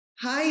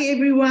Hi,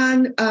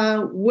 everyone.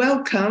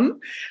 Welcome.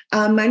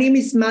 My name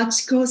is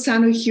Machiko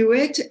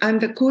Sano-Hewitt. I'm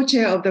the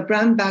co-chair of the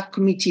Brown Bag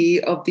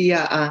Committee of the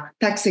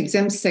tax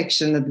exempt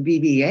section of the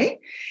BBA.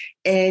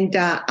 And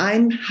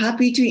I'm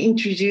happy to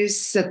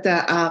introduce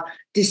the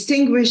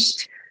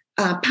distinguished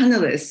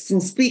panelists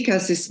and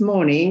speakers this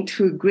morning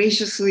who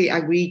graciously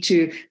agreed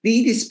to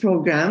lead this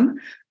program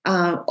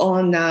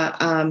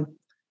on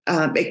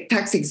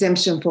tax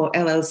exemption for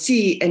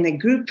LLC and a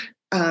group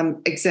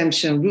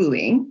exemption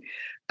ruling.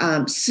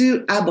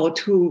 Sue Abbott,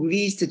 who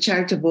leads the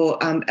charitable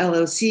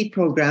LLC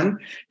program,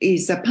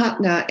 is a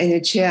partner and a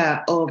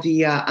chair of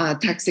the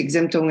tax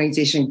exempt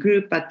organization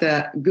group at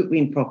the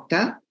Goodwin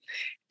Procter.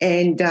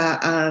 And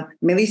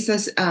Melissa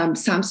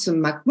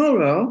Sampson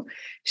McMorrow,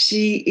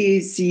 she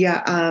is the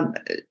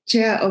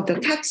chair of the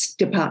tax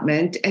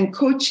department and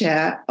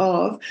co-chair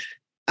of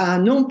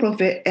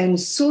nonprofit and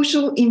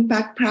social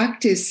impact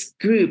practice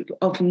group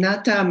of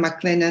Nata,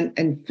 McLennan,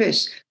 and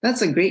Fish.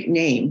 That's a great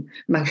name,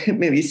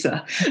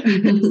 Melissa.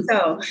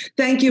 So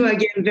thank you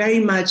again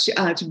very much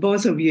to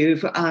both of you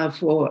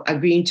for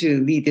agreeing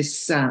to lead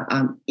this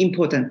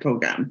important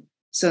program.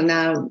 So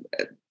now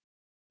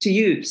to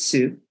you,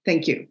 Sue.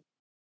 Thank you.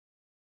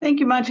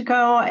 Thank you,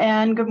 Machiko,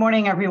 and good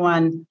morning,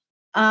 everyone.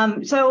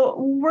 So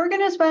we're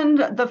going to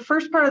spend the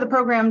first part of the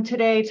program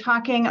today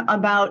talking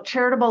about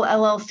charitable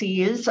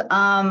LLCs.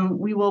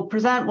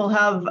 We'll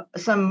have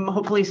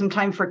hopefully some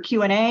time for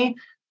Q&A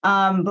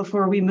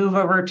before we move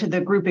over to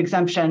the group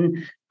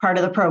exemption part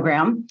of the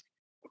program.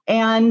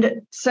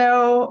 And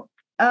so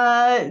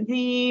let's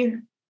see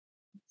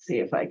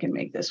if I can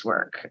make this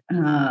work.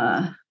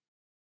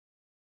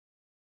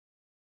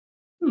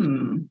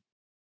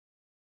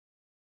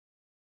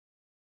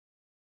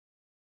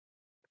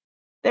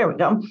 There we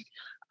go.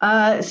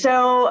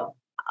 So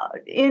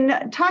in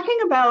talking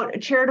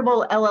about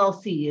charitable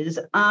LLCs,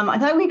 I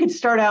thought we could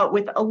start out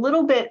with a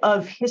little bit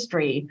of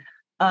history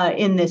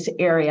in this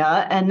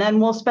area, and then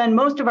we'll spend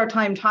most of our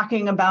time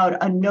talking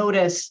about a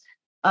notice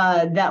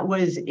that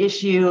was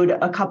issued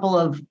a couple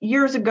of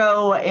years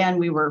ago, and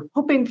we were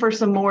hoping for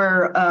some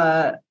more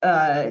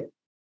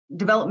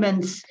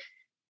developments,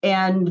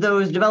 and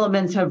those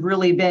developments have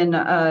really been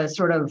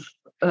sort of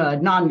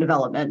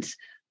non-developments.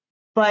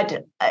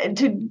 But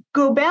to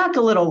go back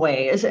a little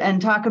ways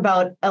and talk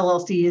about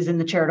LLCs in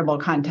the charitable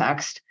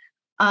context,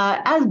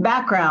 as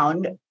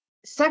background,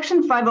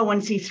 Section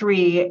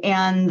 501c3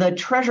 and the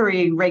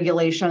Treasury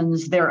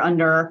regulations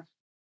thereunder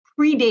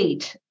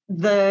predate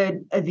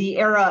the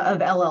era of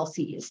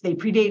LLCs. They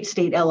predate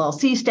state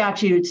LLC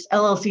statutes.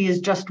 LLCs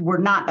just were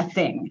not a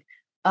thing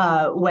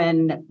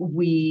when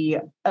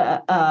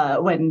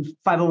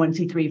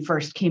 501c3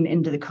 first came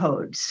into the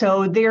code.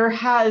 So there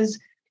has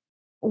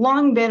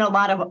long been a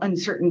lot of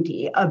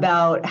uncertainty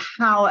about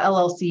how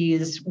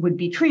LLCs would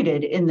be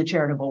treated in the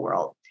charitable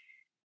world.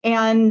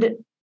 And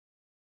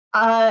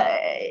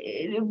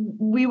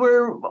we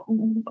were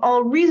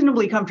all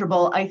reasonably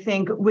comfortable, I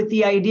think, with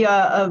the idea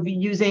of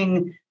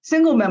using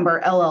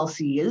single-member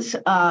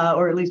LLCs,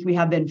 or at least we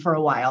have been for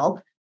a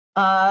while,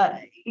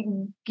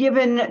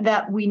 given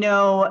that we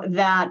know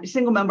that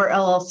single-member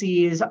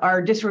LLCs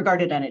are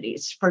disregarded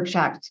entities for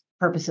tax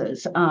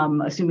purposes,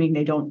 assuming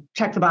they don't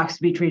check the box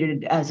to be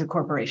treated as a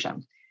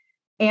corporation.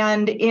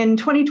 And in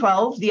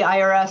 2012, the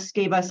IRS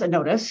gave us a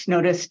notice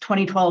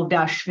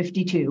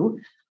 2012-52,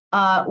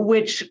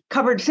 which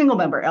covered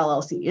single-member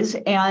LLCs,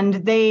 and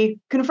they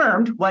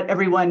confirmed what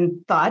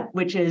everyone thought,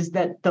 which is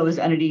that those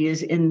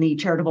entities in the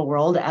charitable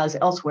world, as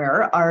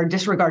elsewhere, are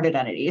disregarded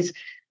entities,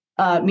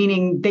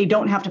 meaning they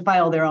don't have to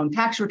file their own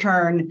tax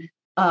return.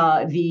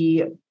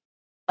 The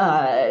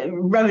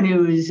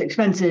revenues,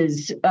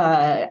 expenses,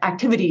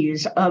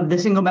 activities of the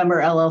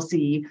single-member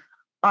LLC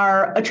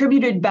are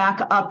attributed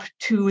back up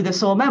to the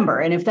sole member.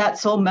 And if that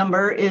sole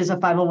member is a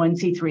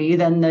 501c3,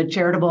 then the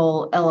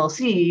charitable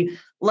LLC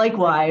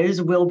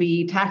likewise will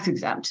be tax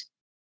exempt.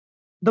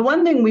 The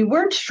one thing we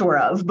weren't sure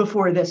of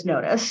before this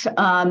notice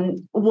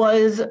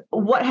was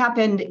what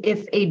happened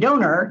if a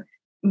donor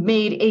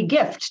made a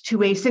gift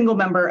to a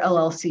single-member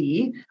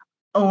LLC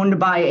owned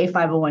by a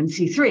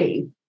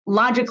 501c3.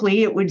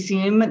 Logically, it would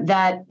seem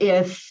that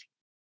if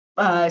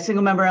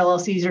single-member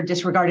LLCs are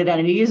disregarded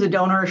entities, a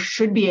donor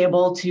should be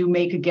able to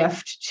make a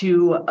gift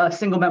to a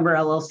single-member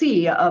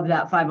LLC of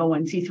that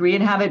 501c3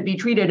 and have it be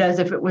treated as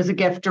if it was a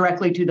gift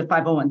directly to the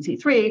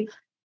 501c3.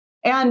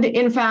 And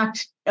in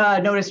fact,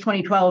 Notice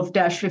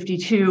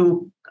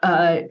 2012-52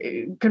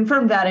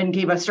 confirmed that and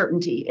gave us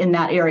certainty in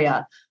that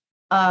area,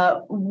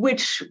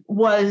 which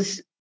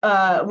was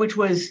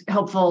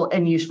helpful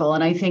and useful,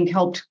 and I think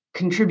helped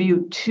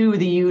contribute to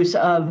the use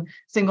of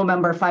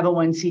single-member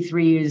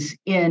 501c3s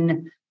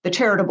in the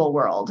charitable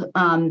world.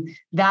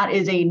 That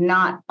is a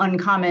not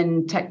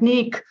uncommon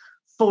technique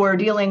for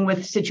dealing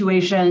with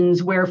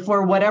situations where,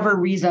 for whatever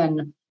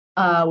reason,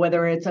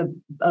 whether it's a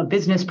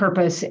business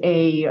purpose,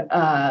 a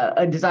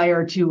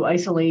desire to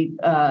isolate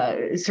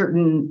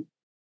certain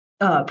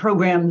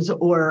programs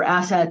or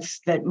assets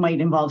that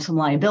might involve some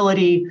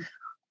liability,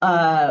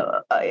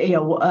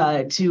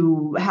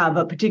 to have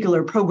a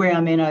particular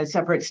program in a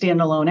separate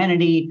standalone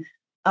entity,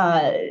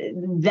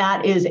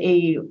 that is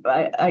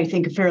I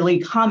think, a fairly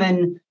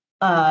common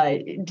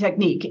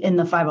technique in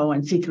the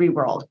 501c3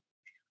 world.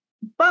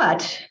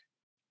 But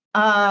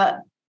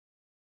that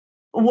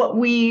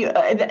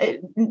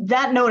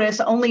notice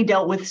only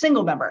dealt with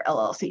single member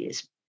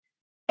LLCs.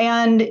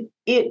 And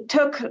it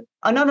took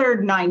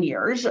another 9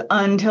 years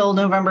until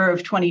November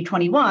of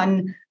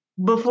 2021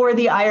 before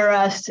the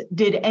IRS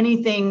did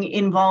anything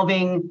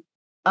involving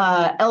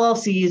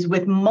LLCs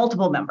with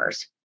multiple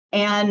members.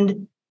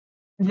 And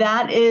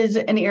that is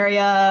an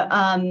area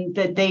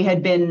that they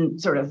had been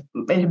it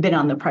had been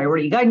on the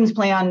priority guidance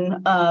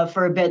plan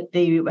for a bit.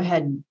 They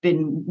had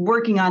been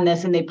working on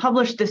this, and they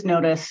published this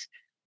notice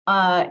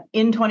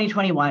in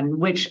 2021,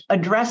 which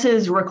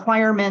addresses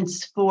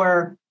requirements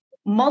for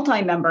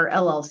multi-member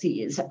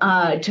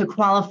LLCs to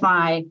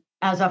qualify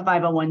as a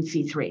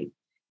 501c3.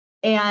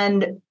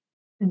 And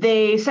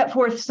they set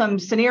forth some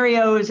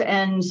scenarios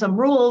and some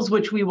rules,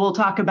 which we will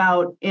talk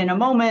about in a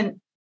moment,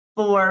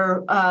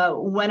 for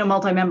when a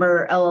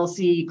multi-member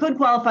LLC could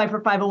qualify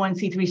for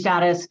 501c3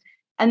 status.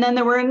 And then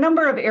there were a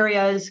number of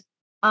areas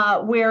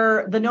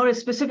where the notice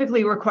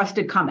specifically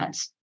requested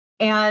comments.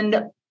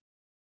 And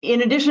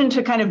in addition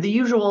to kind of the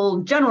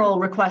usual general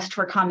request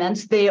for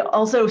comments, they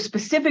also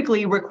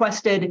specifically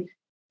requested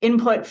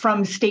input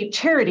from state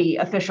charity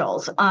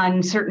officials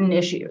on certain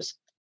issues.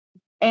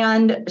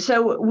 And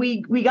so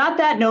we got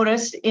that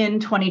notice in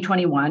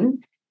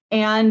 2021.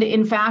 And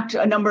in fact,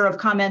 a number of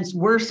comments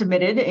were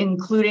submitted,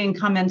 including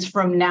comments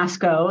from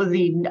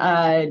NASCO,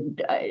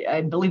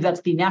 I believe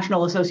that's the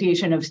National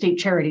Association of State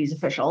Charities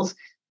Officials.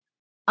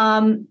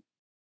 And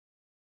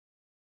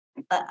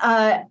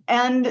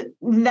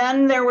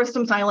then there was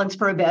some silence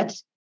for a bit.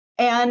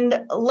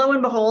 And lo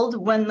and behold,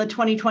 when the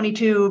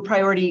 2022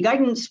 Priority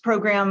Guidance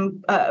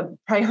Plan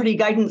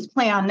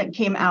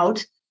came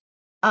out,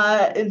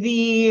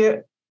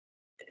 the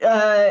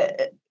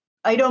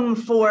item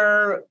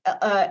for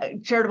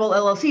charitable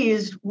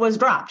LLCs was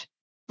dropped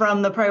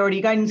from the Priority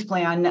Guidance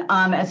Plan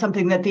as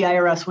something that the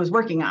IRS was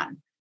working on.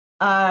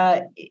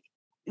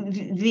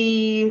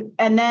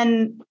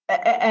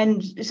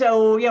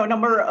 So a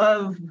number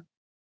of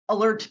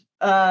alert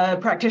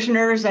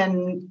practitioners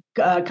and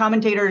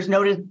commentators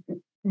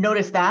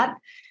noticed that.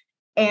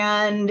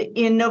 And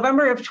in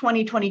November of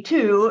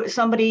 2022,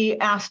 somebody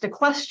asked a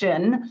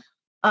question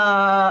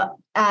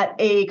at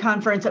a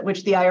conference at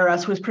which the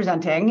IRS was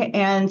presenting,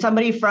 and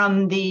somebody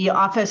from the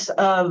Office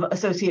of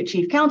Associate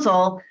Chief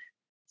Counsel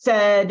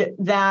said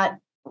that,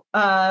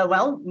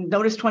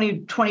 Notice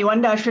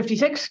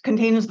 2021-56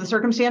 contains the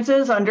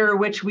circumstances under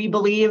which we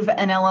believe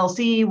an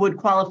LLC would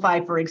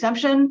qualify for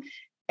exemption,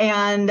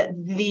 and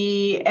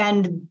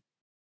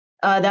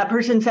that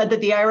person said that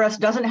the IRS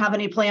doesn't have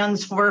any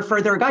plans for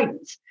further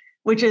guidance,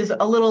 which is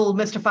a little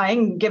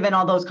mystifying given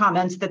all those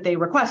comments that they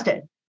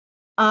requested.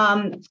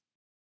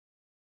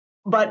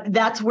 But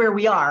that's where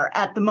we are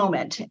at the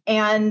moment.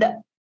 And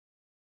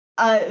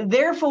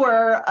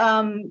therefore,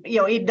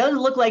 it does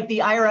look like the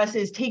IRS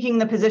is taking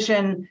the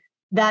position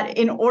that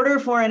in order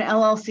for an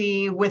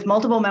LLC with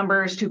multiple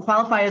members to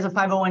qualify as a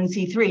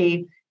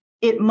 501c3,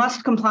 it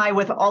must comply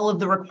with all of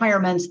the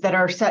requirements that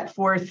are set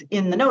forth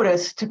in the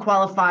notice to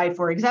qualify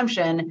for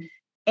exemption.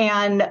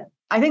 And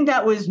I think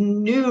that was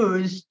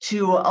news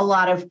to a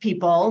lot of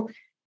people.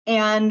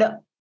 And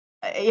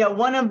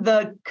one of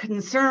the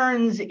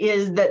concerns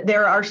is that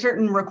there are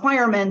certain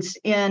requirements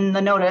in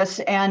the notice,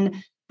 and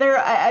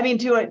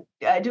to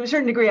a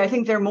certain degree, I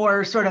think they're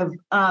more sort of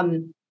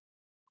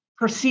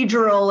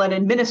procedural and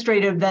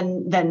administrative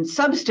than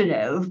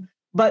substantive.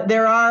 But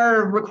there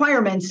are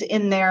requirements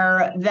in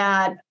there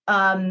that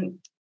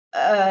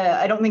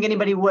I don't think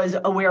anybody was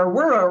aware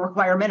were a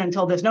requirement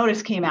until this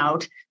notice came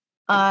out.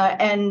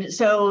 And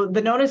so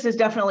the notice is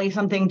definitely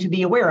something to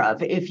be aware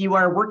of if you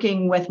are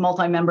working with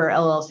multi-member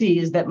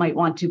LLCs that might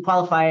want to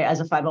qualify as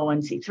a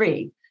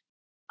 501c3.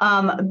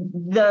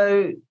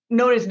 The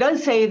notice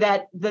does say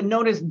that the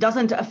notice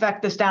doesn't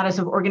affect the status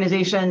of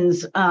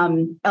organizations,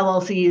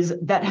 LLCs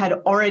that had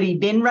already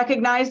been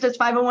recognized as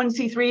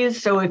 501c3s.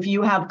 So if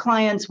you have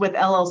clients with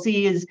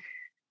LLCs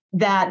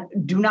that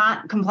do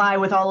not comply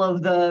with all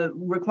of the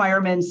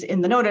requirements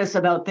in the notice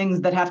about things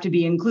that have to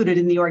be included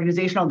in the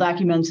organizational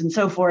documents and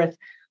so forth,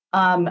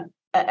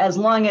 as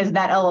long as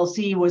that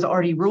LLC was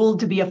already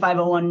ruled to be a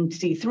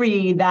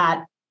 501c3,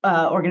 that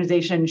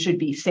organization should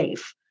be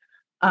safe.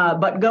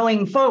 But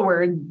going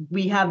forward,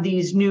 we have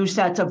these new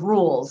sets of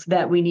rules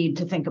that we need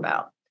to think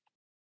about.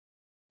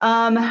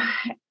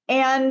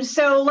 And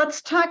so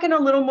let's talk in a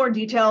little more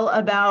detail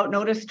about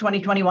Notice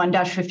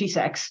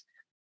 2021-56.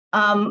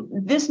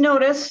 This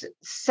notice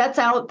sets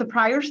out the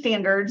prior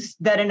standards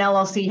that an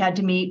LLC had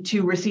to meet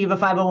to receive a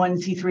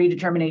 501c3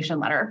 determination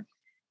letter.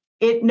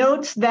 It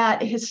notes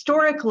that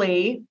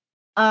historically,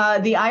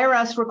 the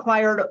IRS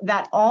required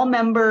that all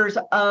members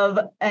of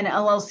an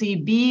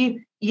LLC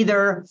be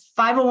either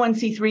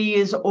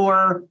 501c3s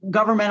or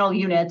governmental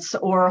units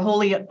or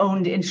wholly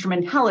owned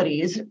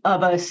instrumentalities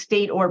of a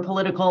state or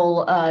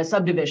political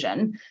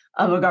subdivision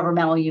of a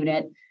governmental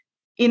unit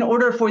in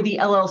order for the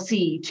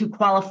LLC to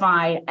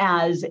qualify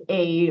as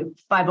a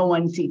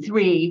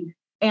 501c3.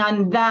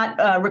 And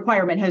that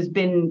requirement has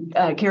been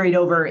carried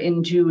over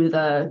into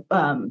the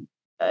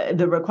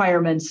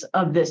requirements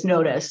of this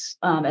notice,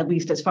 at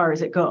least as far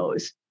as it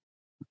goes.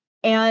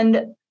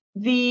 And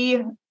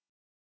the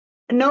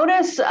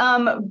notice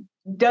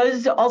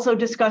does also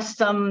discuss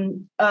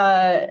some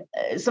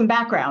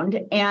background,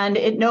 and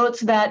it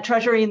notes that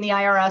Treasury and the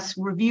IRS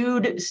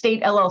reviewed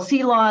state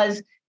LLC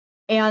laws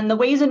and the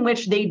ways in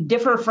which they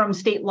differ from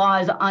state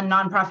laws on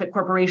nonprofit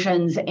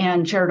corporations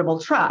and charitable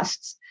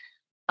trusts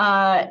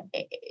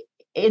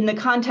in the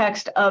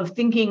context of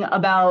thinking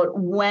about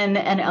when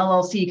an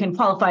LLC can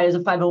qualify as a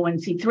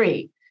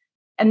 501c3.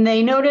 And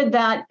they noted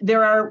that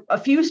there are a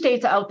few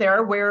states out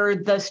there where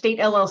the state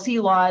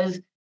LLC laws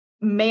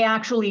may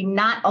actually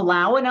not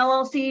allow an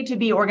LLC to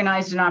be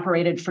organized and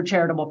operated for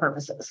charitable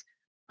purposes.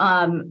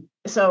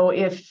 So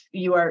if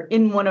you are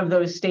in one of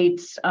those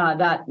states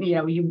that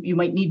you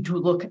might need to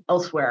look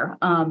elsewhere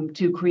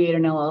to create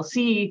an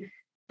LLC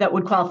that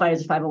would qualify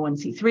as a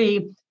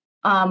 501c3.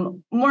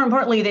 More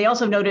importantly, they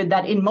also noted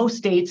that in most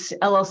states,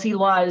 LLC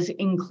laws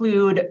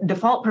include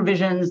default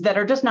provisions that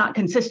are just not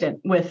consistent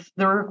with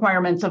the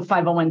requirements of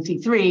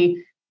 501c3.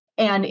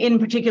 And in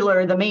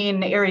particular, the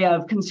main area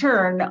of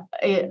concern,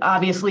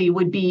 obviously,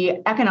 would be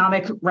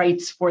economic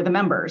rights for the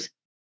members.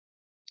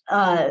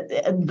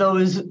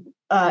 Those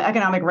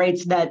economic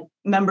rights that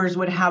members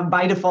would have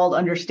by default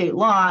under state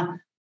law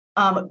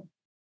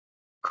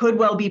could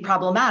well be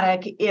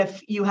problematic if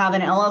you have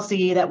an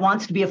LLC that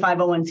wants to be a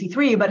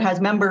 501c3 but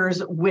has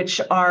members which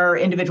are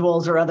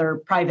individuals or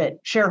other private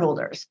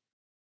shareholders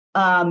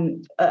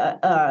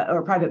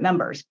or private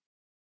members.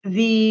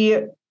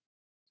 The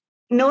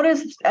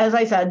notice, as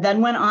I said, then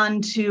went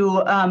on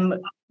to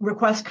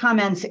request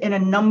comments in a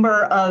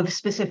number of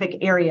specific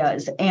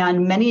areas,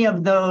 and many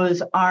of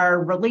those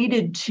are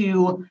related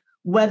to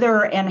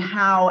whether and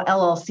how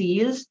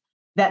LLCs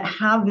that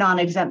have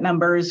non-exempt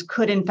members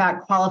could in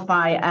fact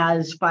qualify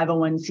as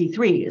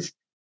 501c3s.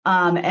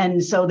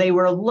 And so they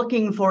were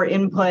looking for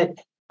input,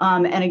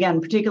 and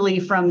again, particularly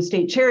from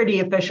state charity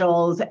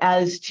officials,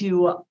 as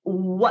to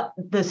what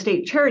the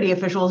state charity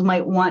officials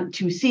might want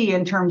to see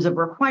in terms of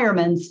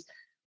requirements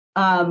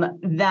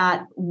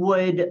that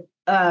would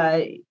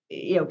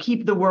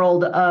keep the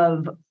world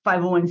of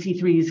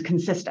 501c3s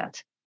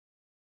consistent.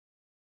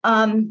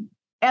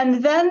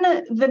 And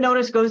then the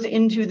notice goes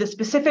into the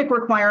specific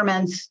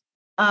requirements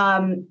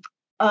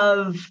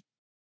of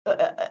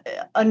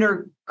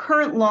under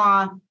current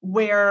law,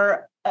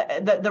 where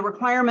the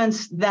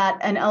requirements that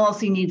an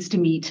LLC needs to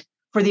meet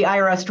for the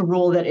IRS to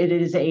rule that it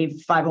is a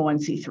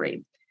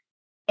 501c3.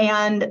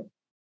 And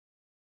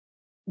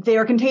they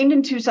are contained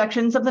in two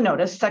sections of the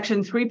notice.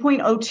 Section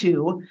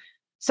 3.02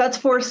 sets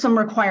forth some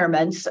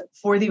requirements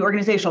for the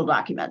organizational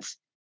documents.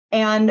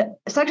 And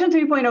section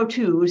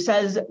 3.02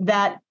 says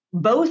that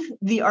both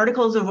the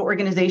articles of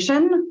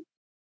organization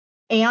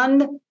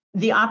and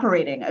the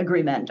operating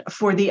agreement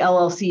for the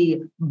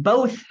LLC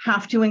both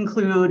have to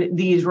include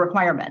these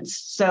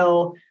requirements.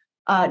 So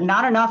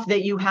not enough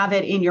that you have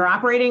it in your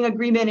operating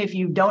agreement. If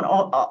you don't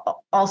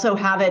also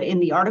have it in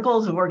the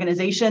articles of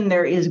organization,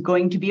 there is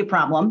going to be a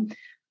problem.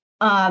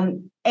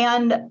 And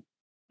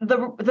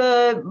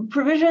the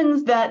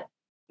provisions that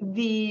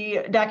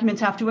the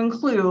documents have to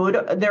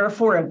include, there are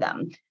four of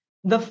them.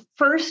 The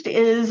first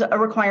is a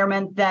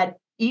requirement that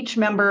each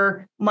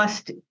member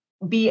must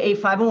be a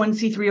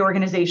 501c3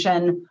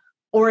 organization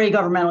or a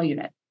governmental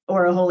unit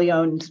or a wholly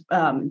owned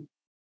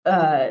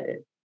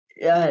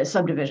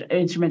subdivision,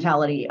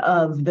 instrumentality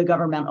of the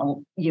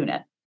governmental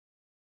unit.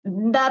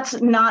 That's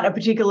not a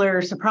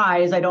particular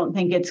surprise. I don't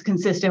think it's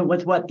consistent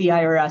with what the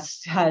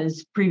IRS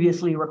has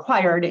previously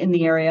required in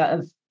the area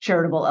of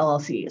charitable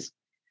LLCs.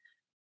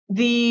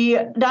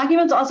 The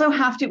documents also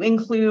have to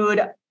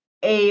include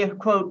a,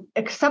 quote,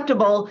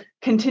 acceptable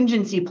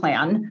contingency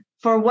plan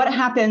for what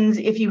happens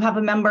if you have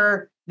a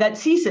member that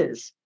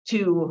ceases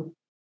to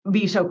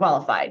be so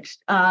qualified.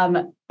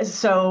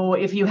 So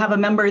if you have a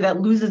member that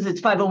loses its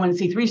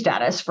 501c3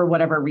 status for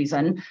whatever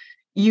reason,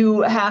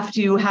 you have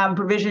to have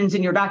provisions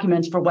in your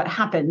documents for what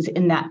happens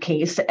in that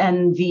case.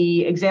 And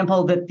the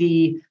example that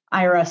the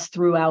IRS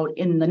threw out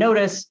in the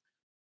notice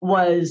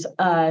was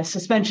a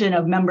suspension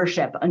of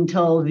membership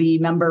until the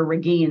member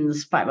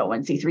regains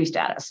 501c3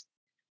 status.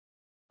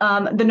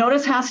 The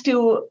notice has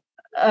to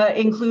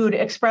include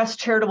express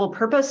charitable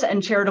purpose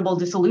and charitable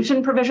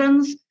dissolution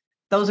provisions.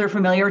 Those are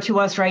familiar to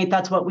us, right?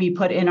 That's what we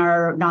put in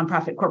our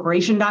nonprofit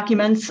corporation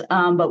documents,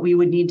 but we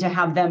would need to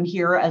have them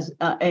here as,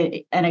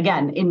 and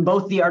again, in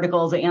both the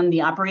articles and the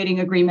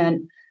operating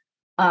agreement,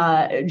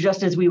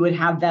 just as we would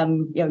have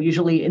them,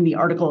 usually in the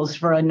articles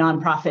for a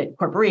nonprofit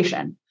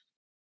corporation.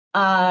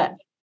 And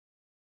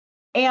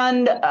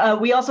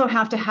we also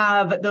have to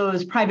have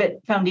those private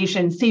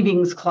foundation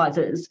savings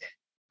clauses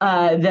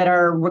that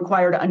are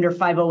required under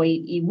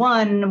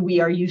 508E1. We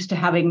are used to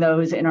having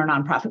those in our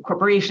nonprofit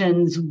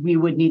corporations. We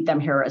would need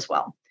them here as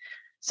well.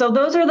 So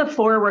those are the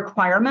four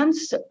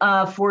requirements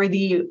for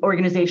the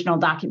organizational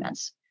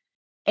documents.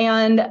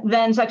 And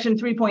then section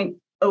 3.03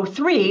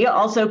 03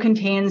 also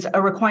contains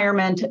a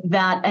requirement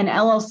that an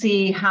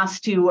LLC has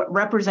to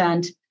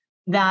represent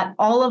that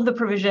all of the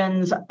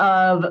provisions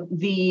of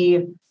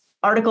the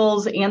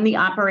articles and the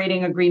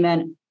operating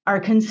agreement are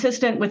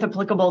consistent with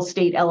applicable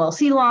state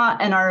LLC law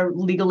and are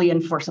legally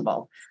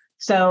enforceable.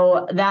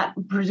 So that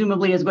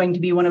presumably is going to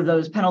be one of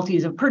those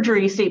penalties of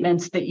perjury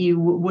statements that you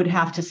would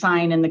have to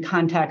sign in the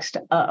context,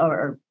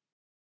 or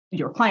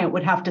your client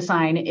would have to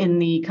sign in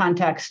the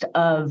context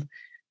of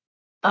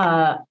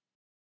a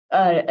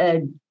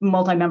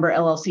multi-member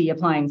LLC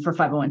applying for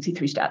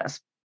 501c3 status.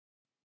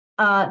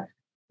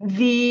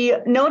 The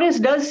notice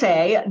does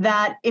say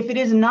that if it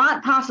is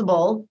not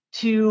possible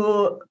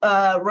to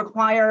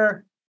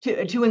require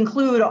to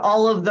include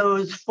all of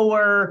those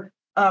four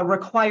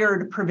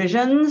required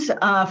provisions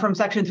from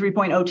Section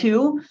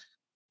 3.02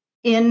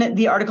 in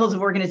the Articles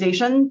of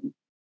Organization,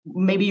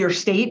 maybe your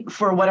state,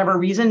 for whatever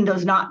reason,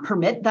 does not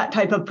permit that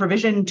type of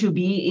provision to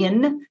be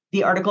in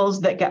the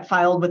articles that get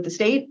filed with the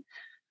state,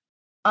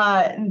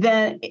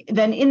 then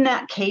in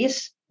that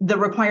case, the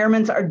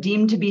requirements are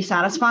deemed to be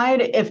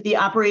satisfied if the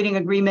operating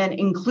agreement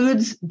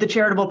includes the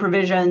charitable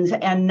provisions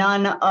and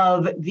none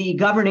of the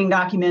governing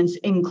documents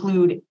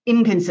include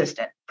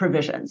inconsistent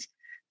provisions.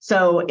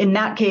 So in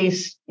that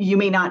case, you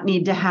may not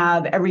need to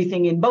have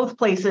everything in both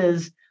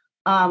places,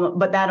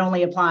 but that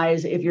only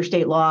applies if your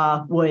state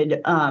law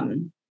would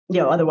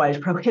otherwise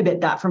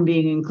prohibit that from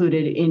being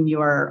included in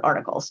your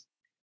articles.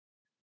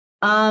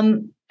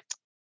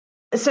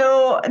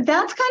 So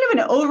that's kind of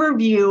an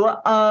overview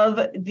of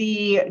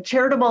the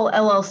charitable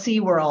LLC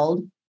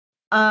world.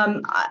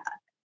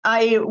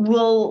 I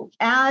will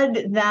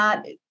add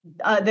that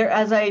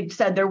as I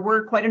said, there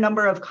were quite a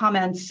number of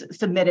comments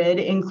submitted,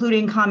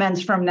 including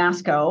comments from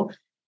NASCO.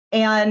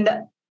 And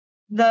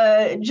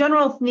the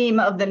general theme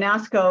of the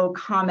NASCO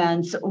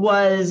comments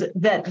was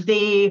that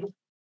they,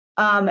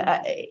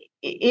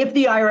 if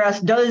the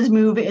IRS does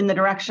move in the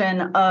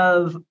direction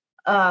of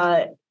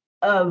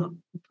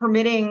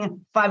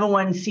permitting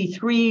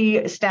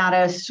 501c3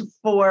 status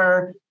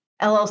for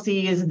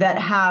LLCs that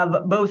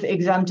have both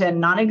exempt and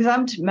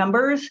non-exempt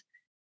members,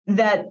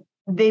 that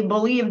they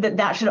believe that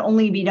that should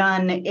only be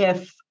done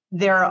if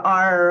there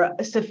are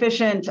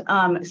sufficient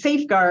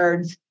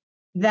safeguards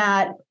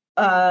that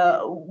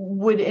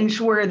would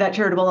ensure that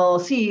charitable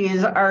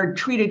LLCs are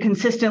treated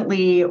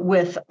consistently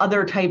with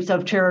other types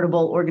of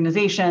charitable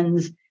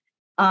organizations.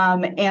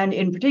 And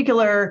in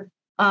particular,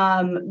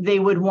 they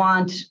would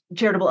want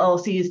charitable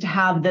LLCs to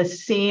have the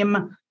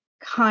same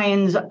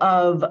kinds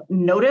of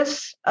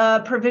notice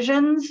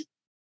provisions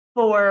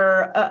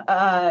for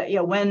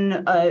when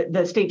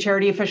the state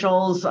charity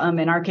officials,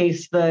 in our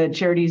case, the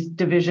charities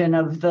division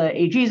of the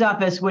AG's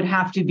office, would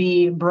have to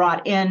be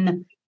brought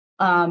in,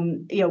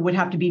 would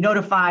have to be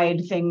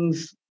notified,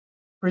 things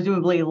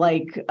presumably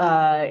like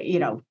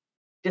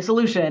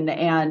dissolution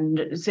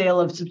and sale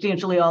of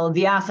substantially all of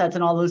the assets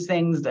and all those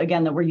things,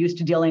 again, that we're used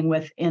to dealing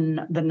with in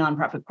the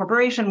nonprofit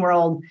corporation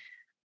world.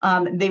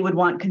 They would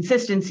want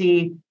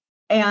consistency.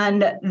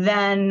 And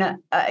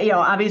then,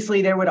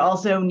 obviously there would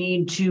also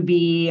need to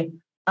be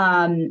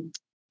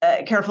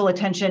careful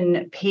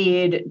attention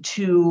paid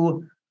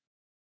to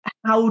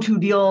how to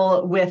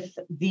deal with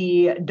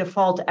the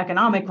default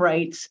economic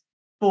rights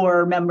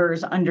for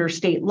members under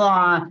state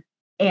law.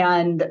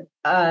 And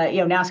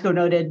NASCO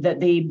noted that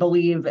they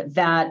believe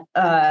that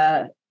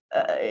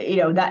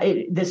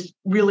this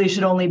really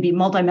should only be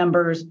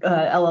multi-members.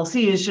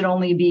 LLCs should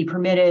only be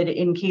permitted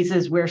in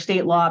cases where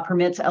state law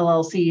permits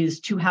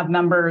LLCs to have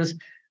members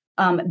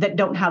that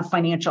don't have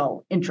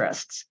financial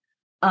interests,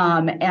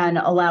 and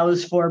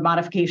allows for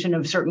modification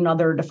of certain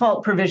other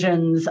default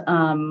provisions,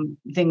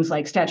 things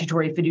like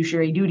statutory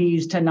fiduciary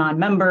duties to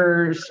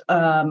non-members,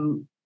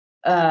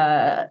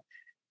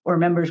 or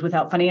members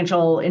without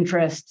financial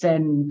interests,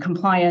 and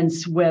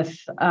compliance with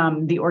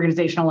the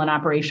organizational and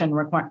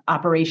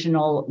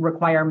operational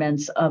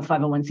requirements of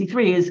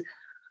 501c3s.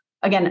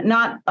 Again,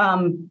 not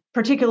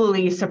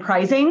particularly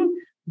surprising,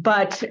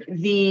 but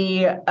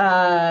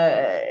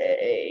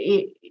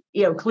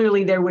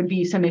clearly there would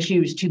be some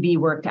issues to be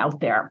worked out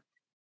there.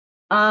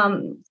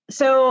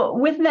 So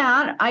with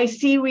that, I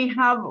see we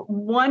have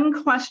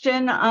one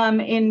question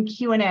in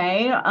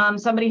Q&A.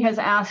 Somebody has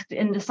asked,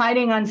 in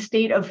deciding on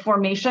state of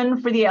formation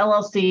for the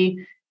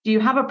LLC, do you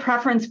have a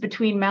preference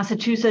between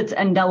Massachusetts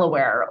and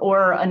Delaware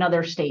or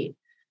another state?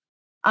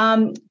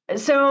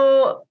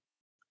 So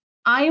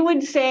I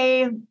would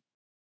say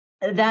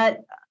that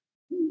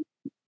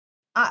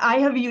I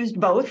have used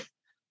both.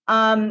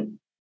 And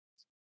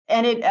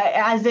it,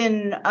 as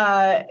in,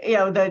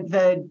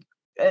 the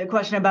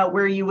question about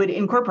where you would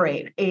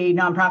incorporate a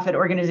nonprofit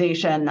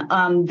organization.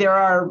 There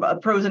are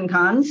pros and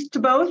cons to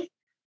both.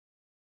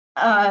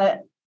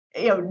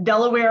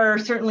 Delaware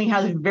certainly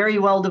has very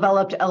well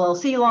developed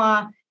LLC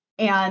law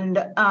and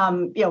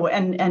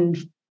and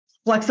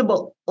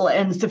flexible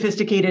and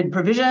sophisticated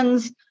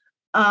provisions.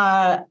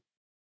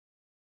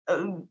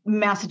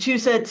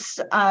 Massachusetts,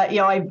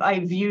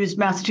 I've used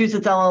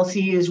Massachusetts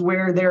LLCs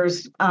where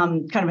there's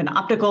kind of an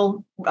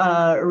optical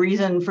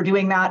reason for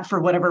doing that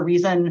for whatever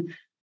reason.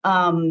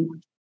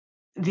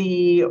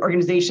 the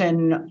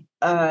organization,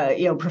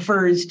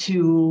 prefers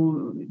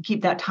to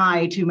keep that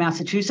tie to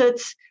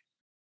Massachusetts.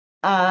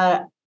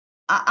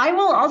 I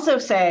will also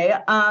say,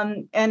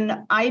 and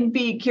I'd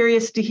be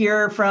curious to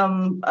hear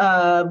from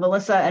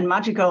Melissa and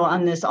Machiko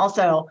on this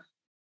also.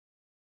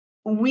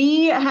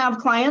 We have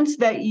clients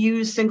that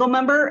use single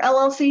member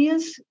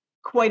LLCs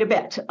quite a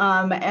bit,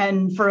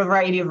 and for a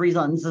variety of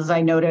reasons, as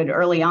I noted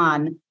early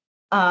on.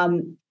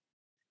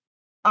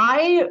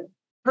 I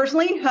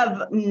personally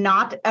have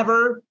not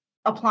ever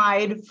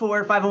applied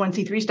for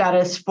 501c3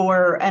 status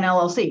for an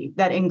LLC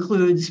that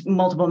includes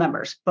multiple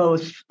members,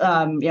 both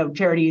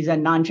charities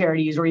and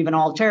non-charities, or even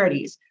all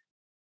charities.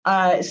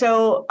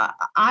 So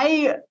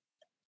I,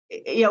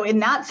 in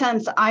that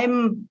sense, I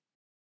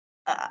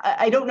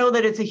don't know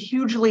that it's a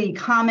hugely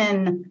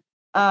common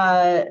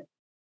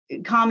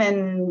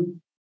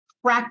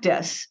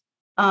practice.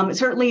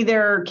 Certainly,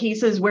 there are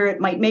cases where it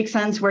might make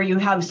sense where you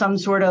have some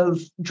sort of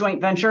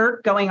joint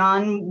venture going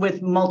on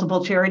with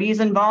multiple charities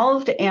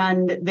involved,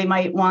 and they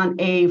might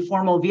want a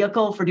formal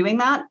vehicle for doing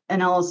that. An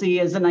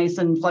LLC is a nice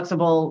and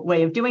flexible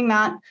way of doing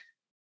that.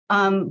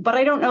 But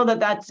I don't know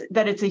that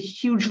it's a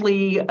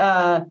hugely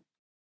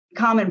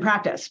common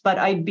practice. But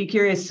I'd be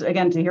curious,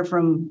 again, to hear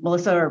from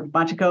Melissa or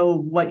Machiko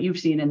what you've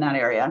seen in that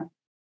area.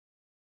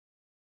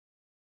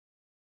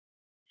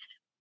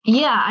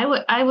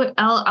 Yeah,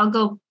 I'll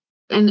go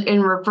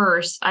in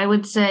reverse. I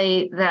would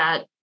say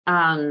that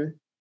I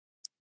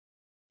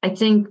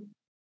think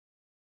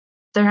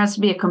there has to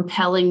be a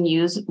compelling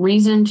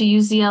reason to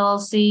use the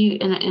LLC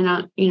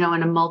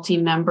in a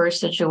multi-member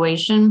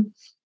situation.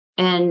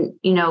 And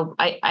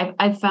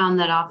I've found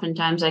that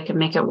oftentimes I can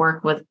make it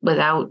work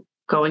without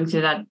going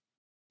through that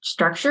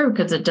structure,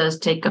 because it does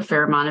take a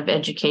fair amount of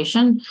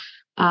education,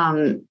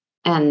 and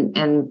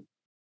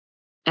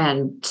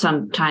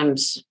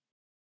sometimes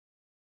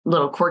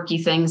little quirky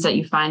things that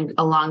you find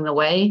along the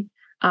way.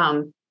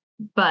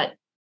 But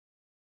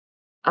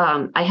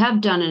I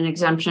have done an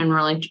exemption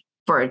really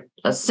for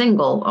a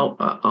single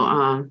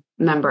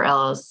member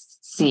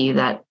LLC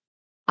that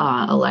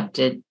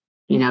elected,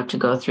 to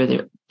go through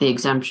the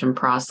exemption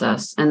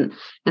process. And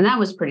that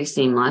was pretty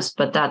seamless,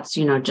 but that's,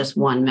 just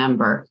one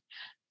member.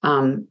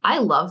 I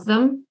love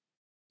them.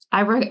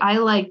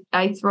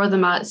 I throw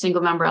them out,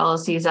 single member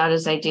LLCs out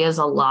as ideas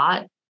a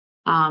lot.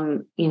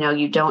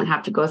 You don't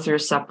have to go through a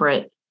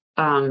separate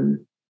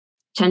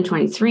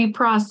 1023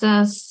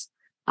 process.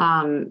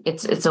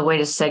 It's a way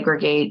to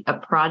segregate a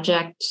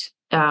project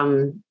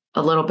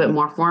a little bit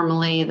more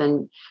formally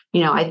than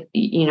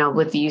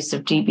with the use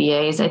of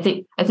DBAs.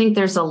 I think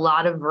there's a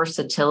lot of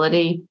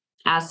versatility,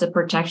 asset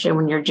protection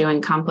when you're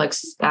doing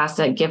complex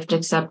asset gift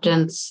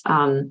acceptance.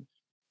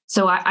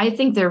 So I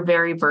think they're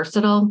very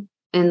versatile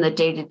in the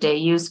day-to-day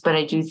use, but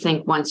I do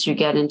think once you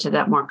get into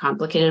that more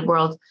complicated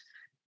world,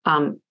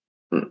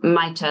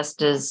 my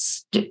test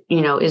is,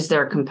 is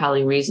there a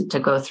compelling reason to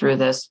go through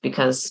this?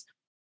 Because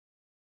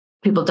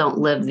people don't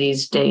live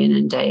these day in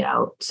and day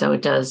out. So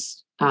it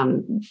does,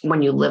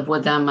 when you live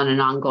with them on an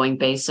ongoing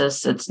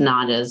basis, it's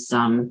not as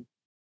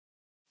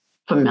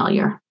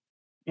familiar.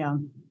 Yeah,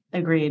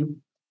 agreed.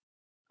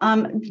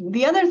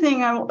 The other thing,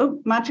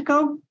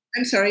 Machiko?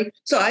 I'm sorry.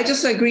 So I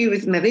just agree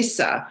with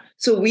Melissa.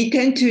 So we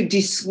tend to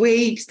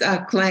dissuade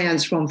our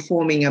clients from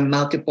forming a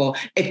multiple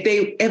if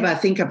they ever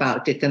think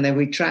about it, and then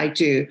we try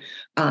to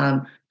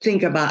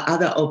think about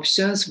other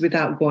options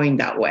without going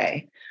that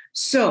way.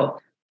 So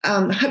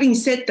having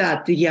said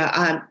that,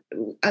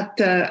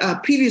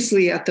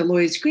 previously at the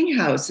Lawyers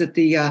Greenhouse,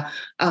 I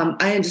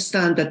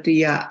understand that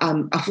the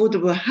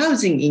affordable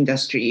housing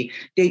industry,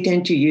 they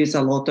tend to use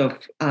a lot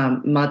of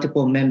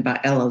multiple member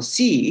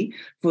LLC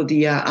for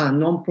the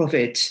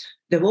nonprofit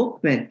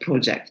development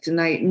project. And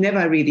I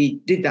never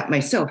really did that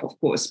myself, of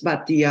course,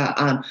 but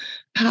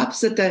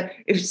perhaps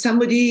if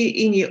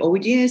somebody in the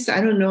audience,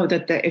 I don't know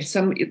that if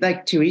somebody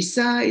like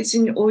Teresa is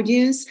in the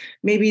audience,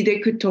 maybe they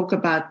could talk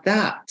about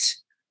that.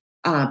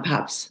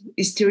 Perhaps.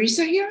 Is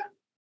Teresa here?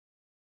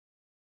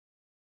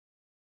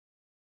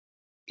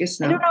 Guess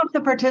not. I don't know if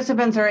the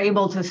participants are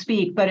able to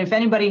speak, but if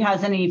anybody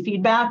has any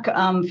feedback,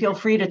 feel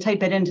free to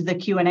type it into the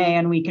Q&A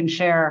and we can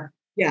share.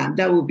 Yeah,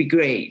 that would be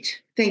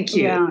great. Thank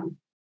you. Yeah.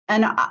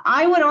 And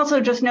I would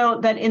also just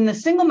note that in the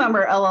single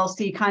member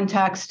LLC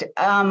context,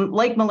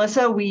 like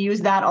Melissa, we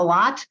use that a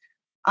lot.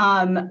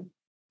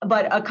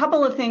 But a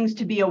couple of things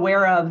to be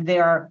aware of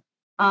there.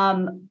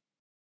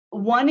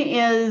 One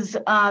is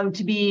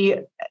to be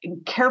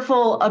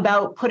careful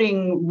about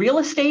putting real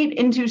estate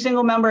into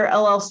single member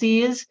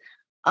LLCs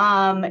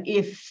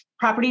if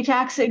property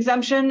tax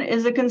exemption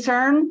is a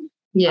concern.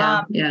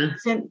 Yeah.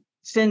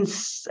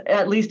 Since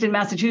at least in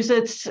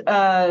Massachusetts,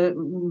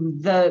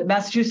 the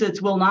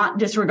Massachusetts will not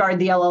disregard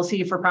the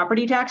LLC for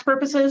property tax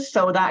purposes,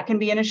 so that can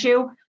be an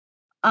issue.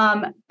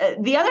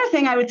 The other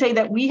thing I would say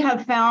that we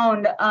have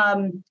found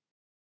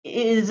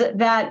is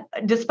that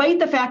despite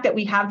the fact that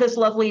we have this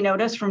lovely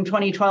notice from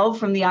 2012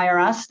 from the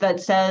IRS that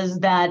says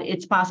that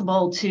it's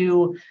possible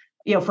to,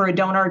 for a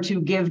donor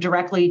to give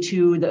directly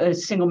to the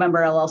single member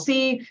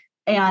LLC,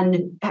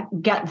 and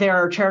get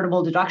their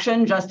charitable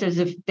deduction just as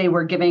if they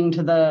were giving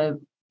to the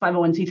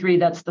 501c3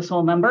 that's the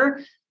sole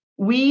member.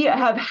 We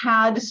have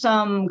had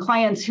some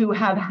clients who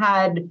have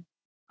had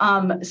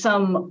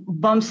some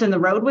bumps in the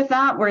road with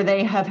that, where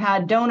they have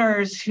had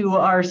donors who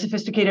are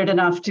sophisticated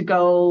enough to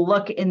go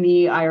look in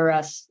the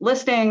IRS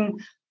listing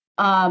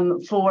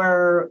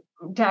for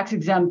tax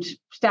exempt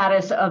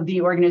status of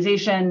the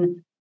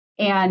organization.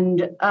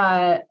 And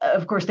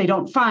of course, they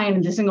don't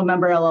find the single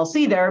member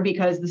LLC there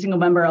because the single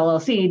member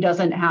LLC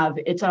doesn't have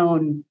its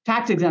own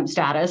tax exempt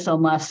status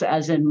unless,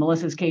 as in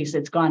Melissa's case,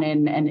 it's gone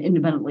in and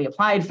independently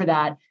applied for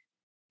that.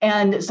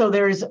 And so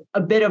there's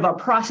a bit of a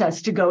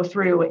process to go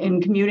through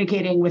in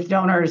communicating with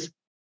donors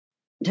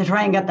to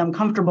try and get them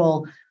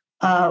comfortable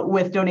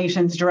with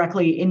donations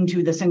directly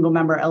into the single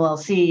member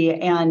LLC.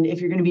 And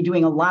if you're going to be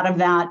doing a lot of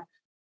that,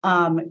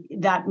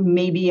 that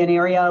may be an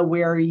area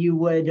where you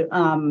would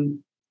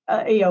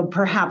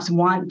perhaps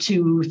want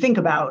to think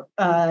about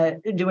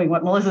doing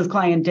what Melissa's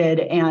client did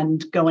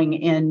and going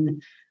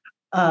in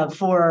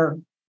for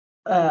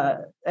a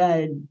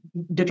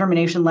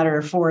determination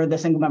letter for the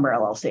single member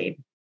LLC.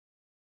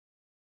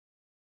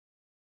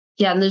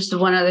 Yeah, and there's the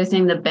one other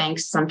thing, the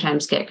banks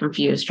sometimes get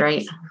confused,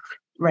 right?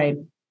 Right.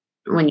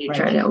 When you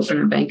try to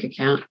open a bank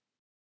account.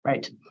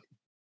 Right.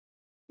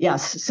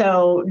 Yes.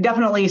 So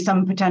definitely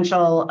some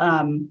potential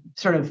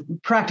sort of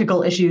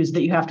practical issues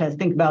that you have to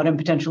think about and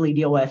potentially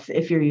deal with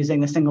if you're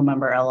using the single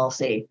member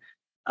LLC.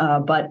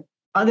 But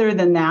other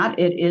than that,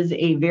 it is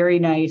a very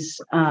nice,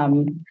 a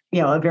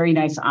very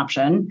nice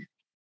option.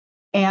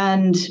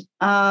 And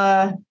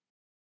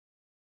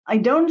I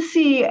don't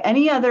see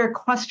any other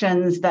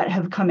questions that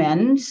have come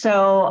in.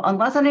 So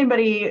unless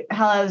anybody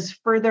has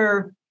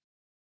further.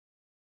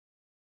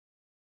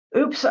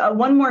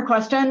 One more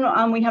question.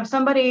 We have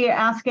somebody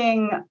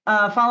asking,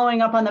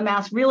 following up on the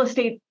Mass real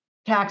estate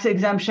tax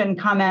exemption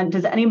comment,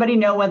 does anybody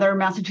know whether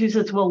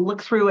Massachusetts will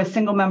look through a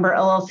single member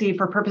LLC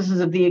for purposes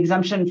of the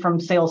exemption from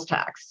sales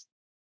tax?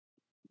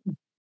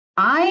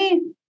 I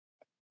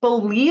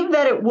believe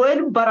that it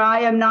would, but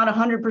I am not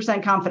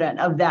 100% confident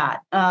of that.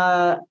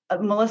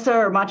 Melissa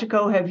or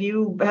Machiko, have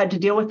you had to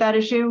deal with that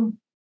issue?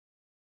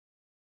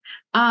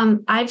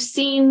 I've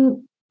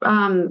seen,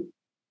 I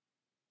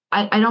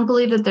don't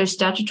believe that there's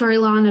statutory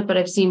law on it, but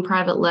I've seen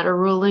private letter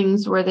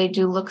rulings where they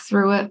do look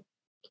through it.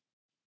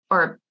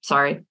 Or,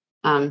 sorry,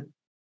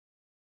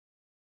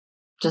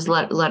 just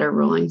letter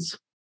rulings.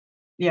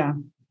 Yeah.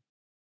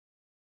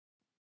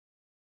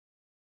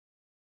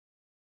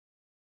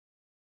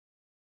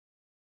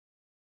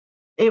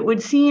 It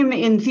would seem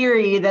in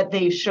theory that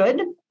they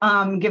should,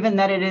 given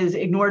that it is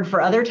ignored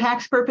for other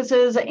tax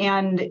purposes.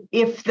 And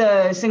if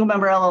the single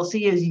member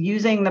LLC is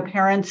using the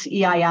parent's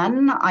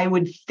EIN, I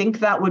would think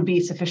that would be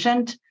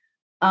sufficient.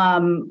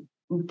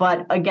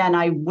 But again,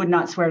 I would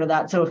not swear to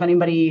that. So if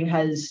anybody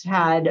has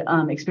had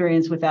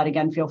experience with that,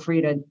 again, feel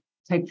free to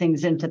type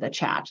things into the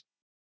chat.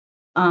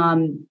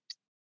 And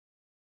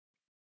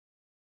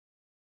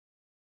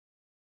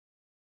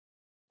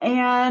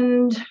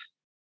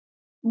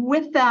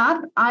with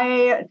that,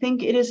 I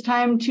think it is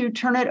time to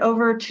turn it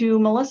over to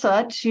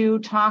Melissa to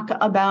talk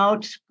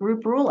about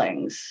group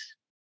rulings.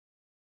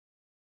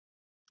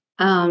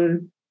 Sure,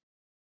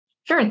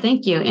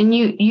 thank you. And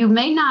you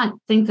may not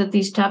think that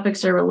these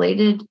topics are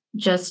related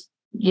just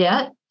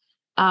yet,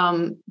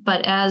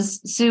 but as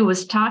Sue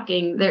was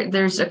talking,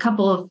 there's a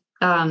couple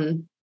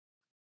of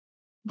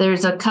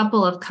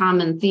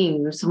common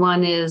themes.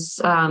 One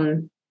is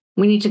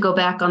we need to go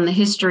back on the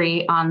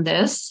history on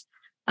this.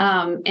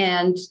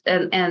 And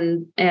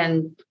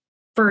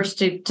first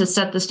to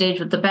set the stage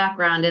with the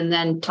background and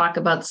then talk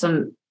about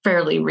some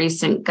fairly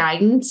recent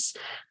guidance.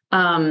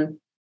 So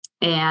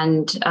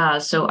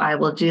I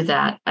will do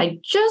that. I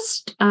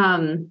just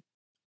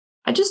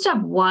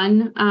have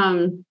one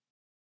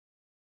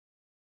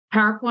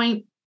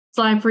PowerPoint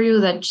slide for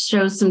you that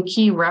shows some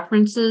key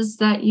references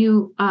that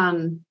you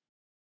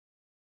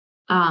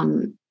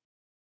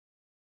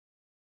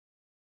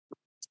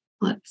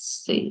let's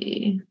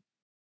see.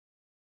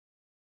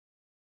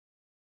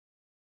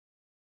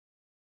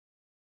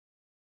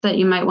 That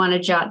you might want to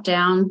jot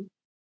down.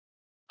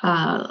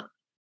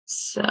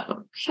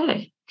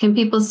 Okay. Can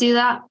people see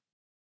that?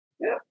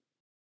 Yeah.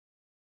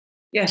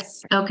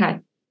 Yes. Okay.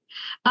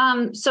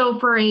 So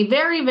for a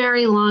very,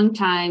 very long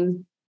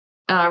time,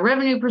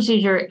 Revenue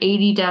Procedure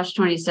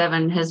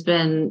 80-27 has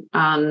been,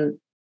 the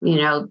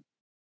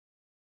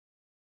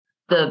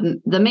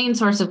main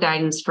source of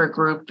guidance for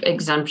group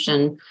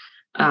exemption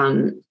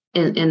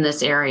in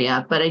this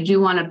area. But I do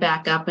want to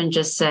back up and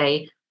just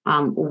say,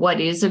 what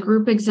is a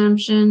group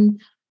exemption?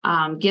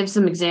 Give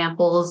some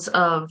examples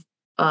of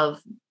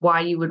why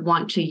you would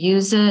want to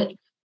use it,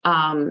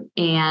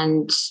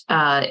 and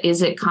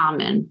is it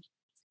common?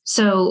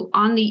 So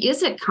on the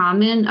is it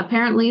common,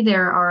 apparently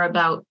there are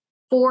about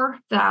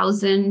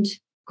 4,000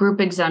 group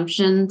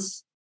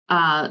exemptions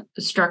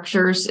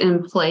structures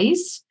in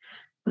place.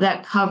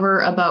 that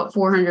cover about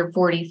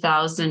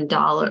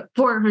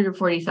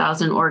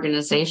 440,000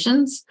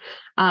 organizations.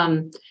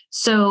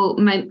 So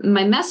my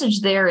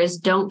message there is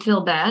don't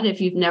feel bad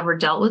if you've never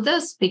dealt with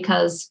this,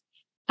 because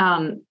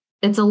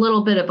it's a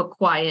little bit of a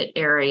quiet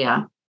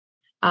area.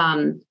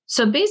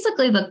 So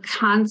basically the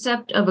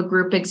concept of a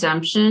group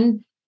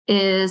exemption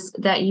is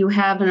that you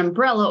have an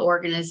umbrella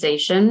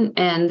organization,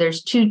 and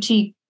there's two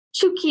key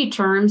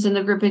terms in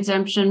the group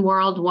exemption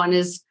world. One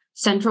is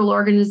central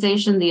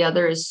organization, the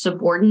other is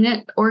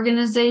subordinate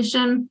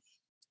organization.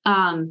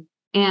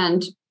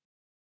 And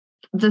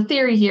the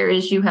theory here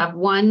is you have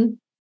one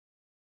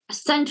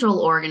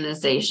central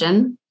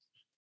organization,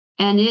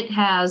 and it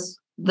has,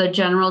 the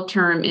general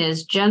term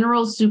is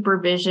general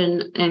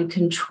supervision and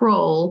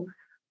control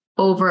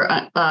over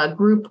a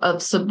group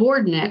of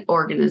subordinate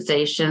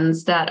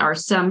organizations that are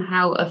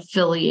somehow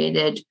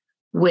affiliated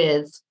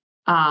with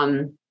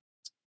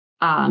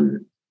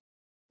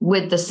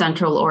the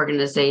central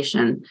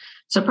organization.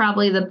 So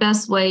probably the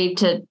best way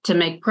to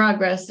make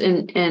progress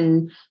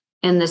in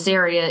this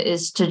area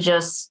is to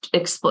just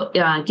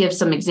give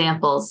some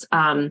examples.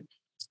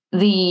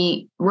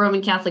 The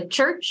Roman Catholic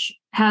Church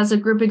has a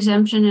group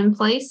exemption in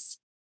place.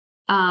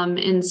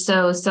 And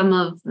so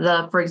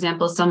for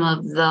example, some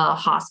of the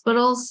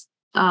hospitals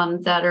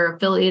that are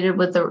affiliated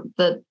with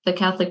the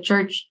Catholic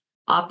Church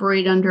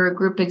operate under a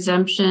group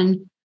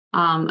exemption.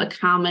 A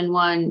common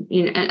one,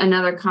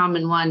 another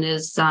common one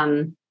is,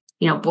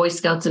 Boy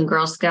Scouts and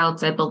Girl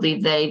Scouts. I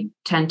believe they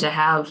tend to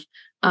have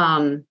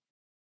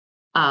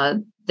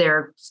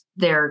their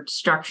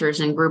structures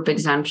and group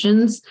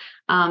exemptions.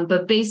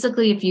 But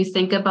basically, if you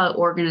think about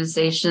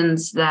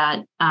organizations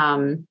that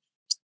are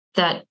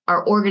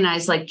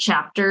organized like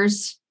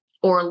chapters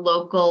or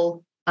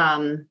local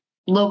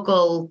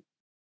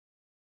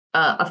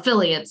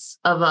affiliates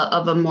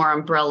of a more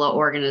umbrella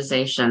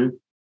organization.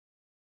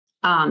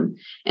 And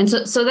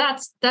so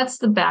that's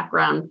the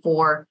background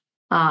for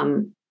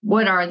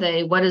what are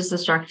they? What is the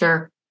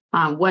structure?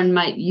 When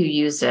might you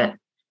use it?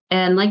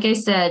 And like I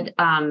said,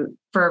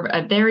 for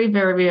a very,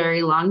 very,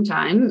 very long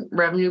time,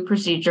 Revenue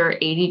Procedure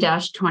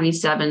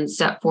 80-27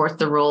 set forth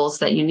the rules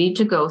that you need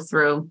to go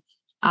through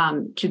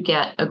to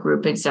get a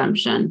group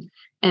exemption.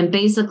 And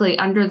basically,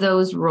 under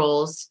those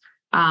rules,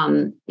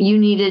 you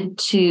needed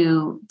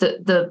to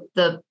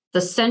the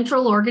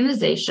central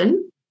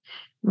organization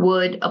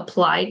would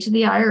apply to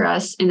the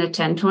IRS in a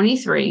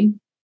 1023,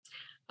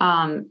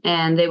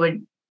 and they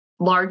would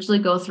largely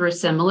go through a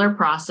similar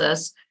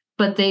process,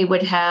 but they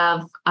would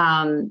have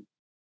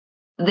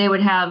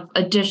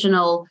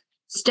additional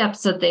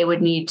steps that they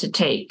would need to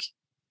take.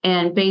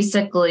 And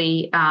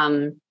basically,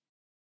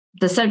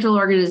 the central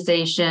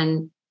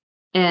organization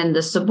and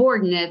the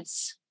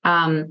subordinates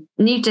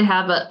need to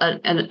have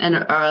an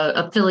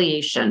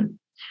affiliation,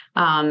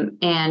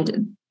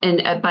 and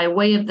by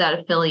way of that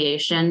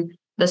affiliation,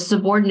 the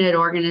subordinate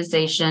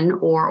organization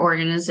or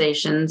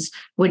organizations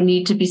would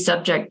need to be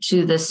subject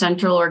to the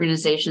central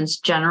organization's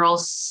general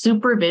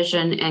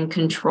supervision and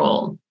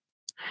control.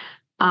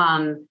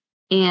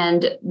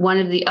 And one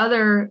of the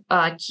other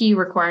key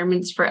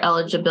requirements for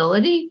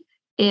eligibility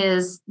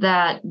is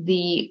that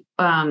the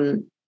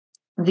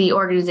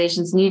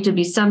organizations need to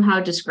be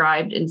somehow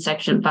described in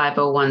Section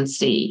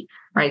 501c,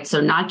 right? So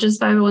not just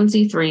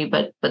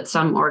 501c3, but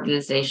some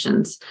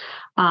organizations.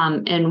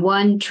 And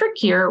one trick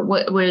here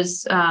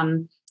was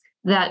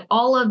that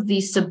all of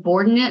the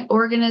subordinate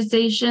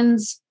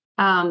organizations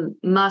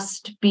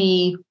must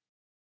be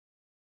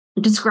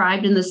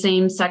described in the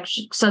same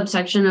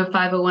subsection of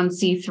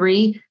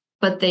 501c3,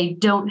 but they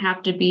don't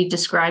have to be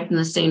described in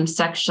the same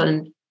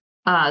subsection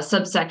as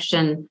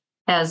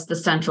the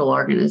central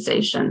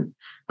organization.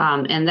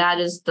 And that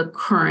is the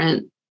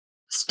current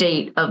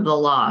state of the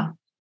law.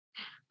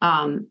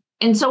 And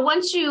so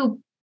once you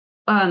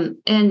and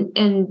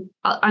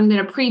I'm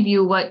going to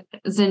preview what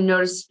is in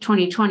Notice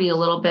 2020 a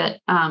little bit,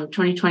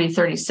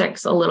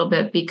 2020-36 a little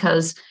bit,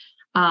 because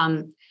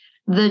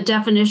the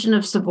definition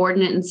of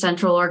subordinate and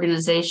central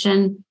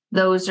organization,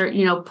 those are,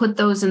 put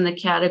those in the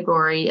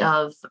category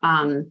of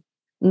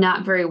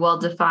not very well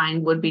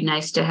defined. Would be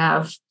nice to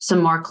have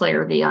some more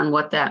clarity on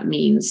what that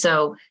means.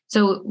 So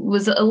it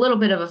was a little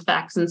bit of a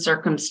facts and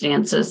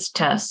circumstances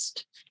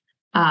test.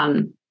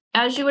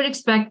 As you would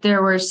expect,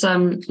 there were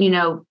some,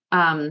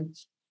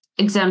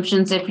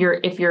 exemptions if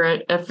you're a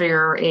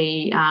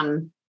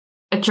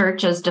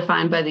church as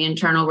defined by the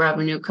Internal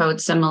Revenue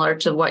Code, similar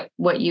to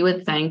what you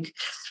would think.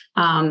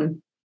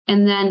 And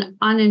then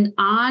on an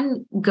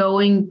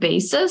ongoing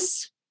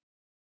basis,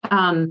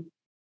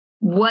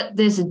 what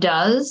this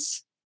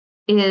does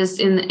is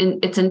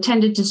it's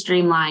intended to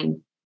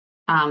streamline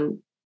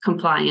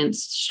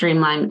compliance,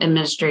 streamline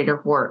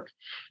administrative work.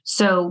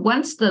 So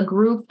once the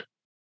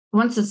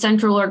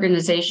central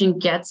organization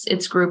gets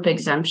its group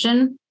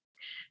exemption,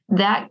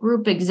 that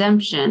group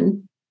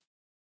exemption,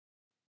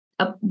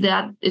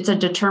 that it's a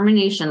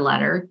determination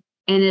letter,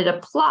 and it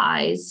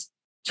applies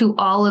to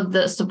all of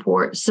the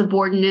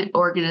subordinate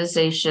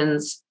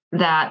organizations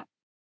that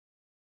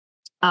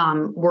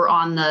were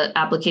on the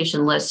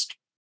application list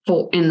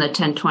in the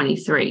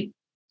 1023.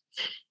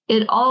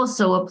 it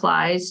also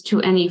applies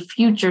to any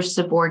future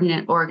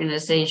subordinate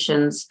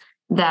organizations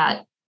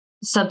that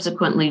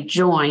subsequently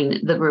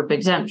join the group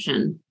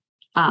exemption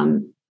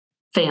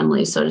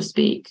family, so to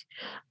speak.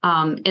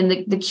 And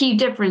the key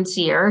difference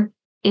here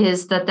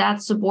is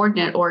that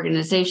subordinate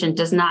organization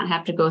does not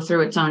have to go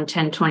through its own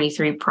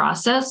 1023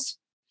 process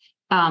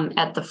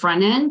at the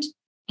front end.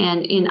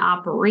 And in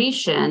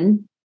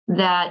operation,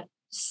 that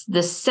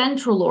the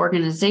central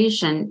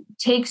organization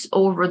takes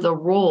over the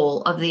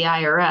role of the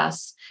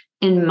IRS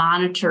in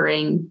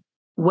monitoring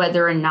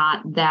whether or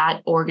not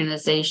that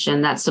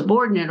organization, that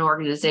subordinate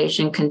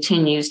organization,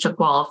 continues to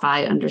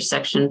qualify under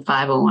Section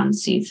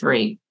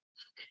 501c3.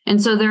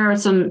 And so there are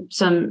some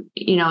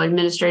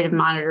administrative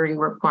monitoring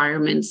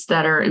requirements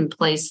that are in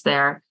place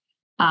there,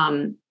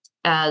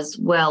 as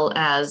well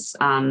as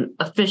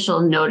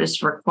official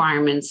notice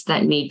requirements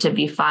that need to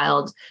be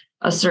filed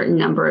a certain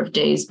number of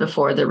days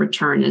before the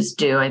return is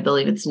due. I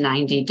believe it's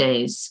 90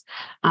 days.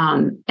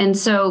 And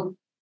so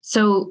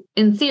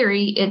in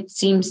theory, it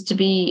seems to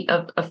be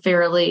a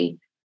fairly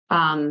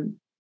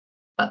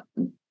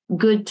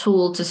good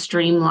tool to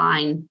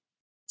streamline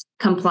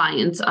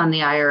compliance on the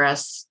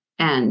IRS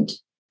end.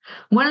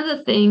 One of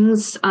the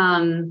things,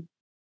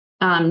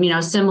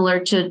 similar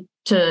to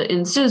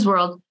in Sue's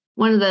world,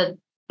 one of the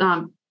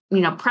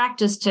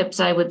practice tips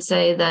I would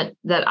say that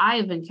I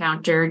have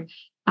encountered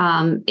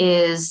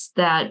is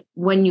that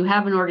when you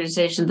have an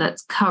organization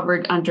that's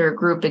covered under a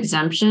group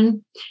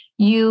exemption,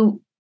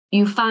 you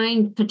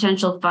find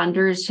potential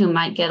funders who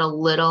might get a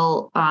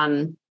little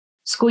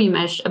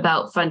squeamish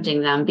about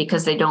funding them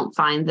because they don't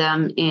find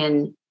them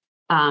in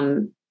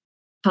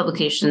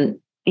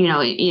publication,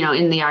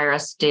 in the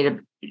IRS data,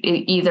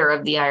 either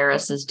of the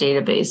IRS's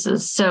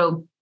databases.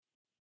 So,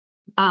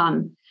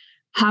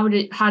 how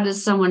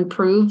does someone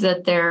prove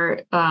that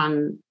they're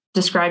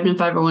described in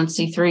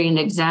 501c3 and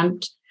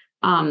exempt?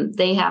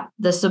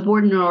 The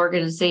subordinate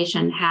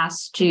organization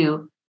has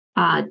to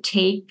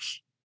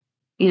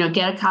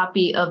get a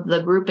copy of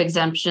the group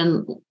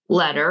exemption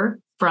letter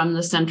from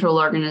the central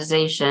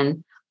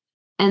organization.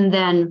 And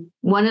then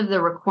one of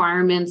the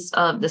requirements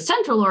of the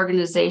central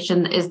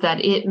organization is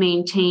that it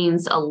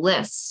maintains a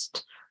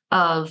list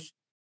of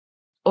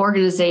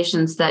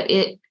organizations that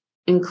it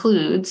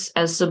includes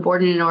as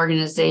subordinate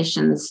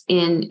organizations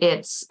in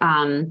its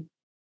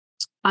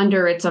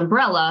under its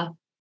umbrella,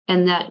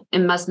 and that it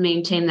must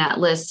maintain that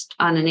list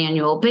on an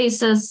annual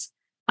basis.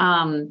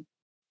 And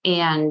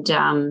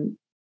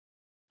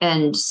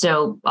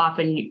so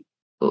often,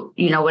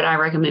 what I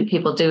recommend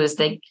people do is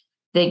they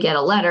get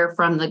a letter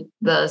from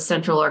the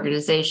central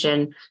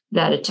organization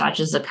that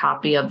attaches a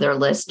copy of their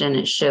list, and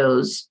it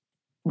shows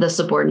the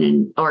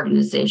subordinate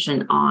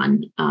organization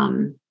on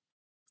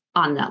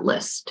that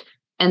list.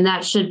 And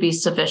that should be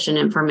sufficient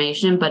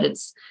information, but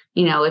it's,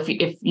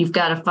 if you've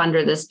got a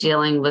funder that's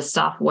dealing with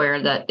software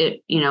that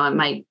it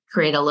might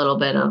create a little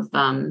bit of,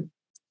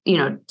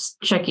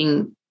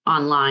 checking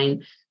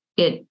online,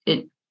 it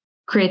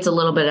creates a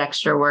little bit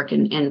extra work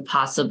and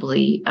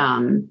possibly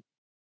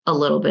a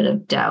little bit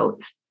of doubt.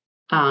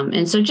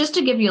 And so just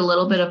to give you a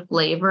little bit of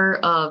flavor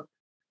of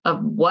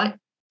what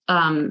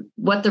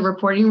the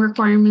reporting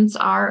requirements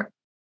are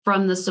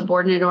from the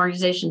subordinate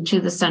organization to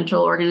the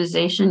central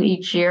organization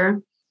each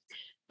year.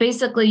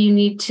 Basically, you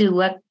need to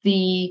let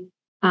the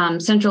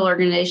central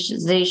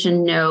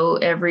organization know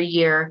every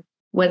year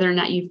whether or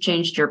not you've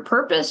changed your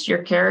purpose,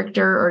 your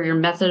character, or your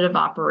method of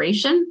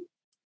operation,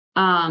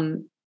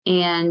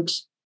 and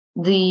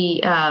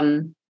the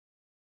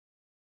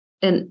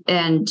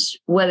and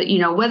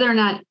whether or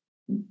not,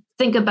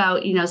 think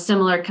about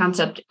similar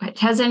concept.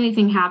 Has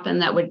anything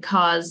happened that would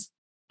cause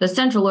the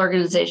central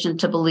organization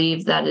to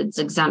believe that its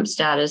exempt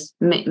status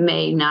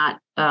may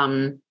not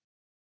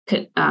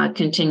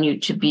continue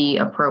to be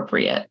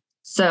appropriate?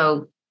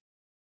 So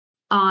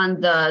on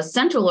the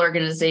central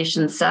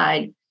organization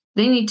side,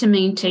 they need to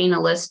maintain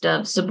a list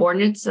of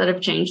subordinates that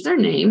have changed their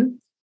name,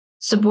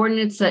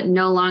 subordinates that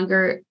no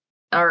longer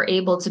are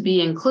able to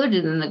be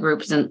included in the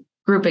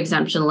group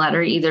exemption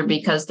letter, either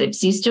because they've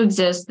ceased to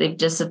exist, they've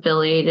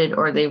disaffiliated,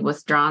 or they've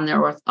withdrawn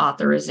their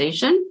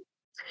authorization.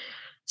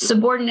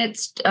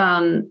 Subordinates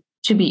to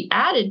be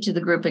added to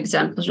the group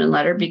exemption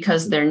letter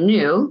because they're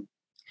new.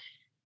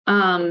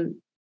 And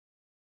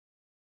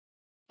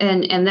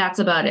that's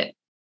about it.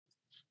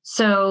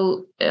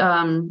 So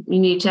you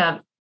need to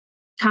have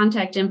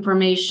contact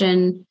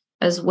information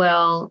as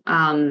well,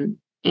 and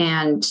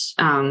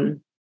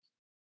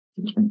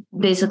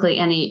basically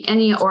any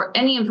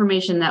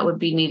information that would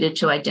be needed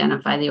to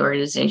identify the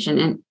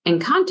organization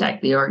and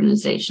contact the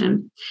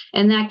organization,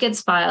 and that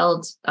gets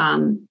filed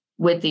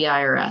with the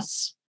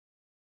IRS.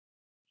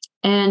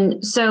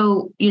 And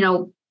so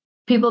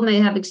people may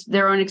have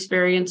their own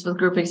experience with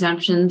group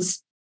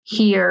exemptions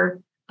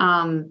here.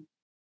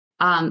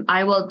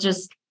 I will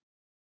just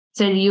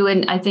say to you,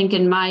 and I think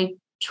in my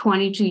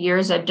 22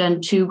 years, I've done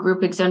 2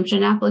 group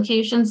exemption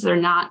applications. They're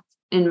not,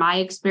 in my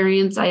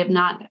experience, I have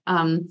not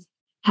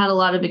had a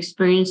lot of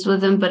experience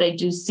with them, but I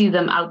do see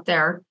them out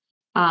there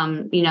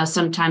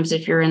sometimes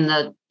if you're in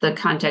the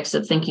context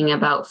of thinking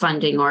about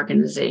funding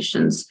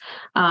organizations.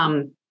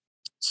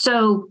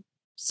 So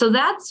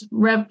that's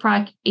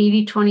RevProc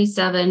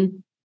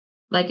 8027.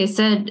 Like I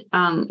said,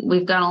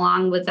 we've gone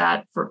along with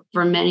that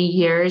for many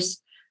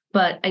years,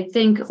 but I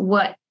think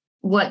what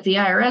the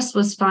IRS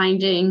was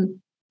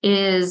finding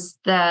is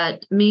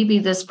that maybe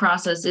this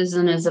process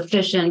isn't as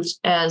efficient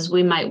as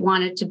we might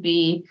want it to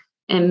be.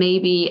 And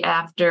maybe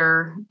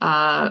after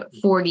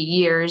 40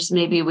 years,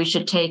 maybe we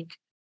should take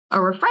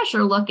a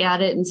refresher look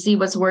at it and see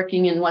what's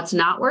working and what's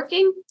not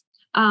working.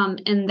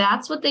 And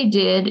that's what they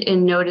did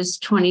in Notice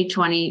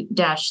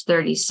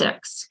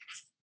 2020-36.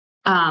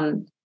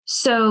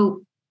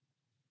 So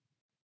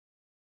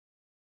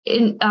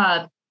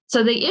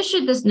they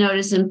issued this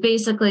notice, and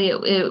basically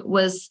it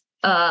was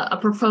a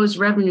proposed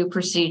revenue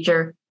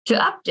procedure to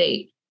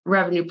update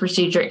Revenue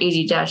Procedure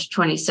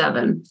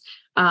 80-27.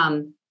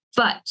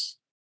 But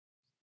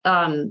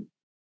I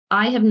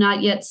have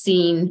not yet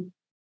seen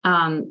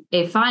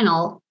a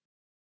final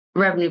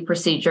revenue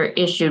procedure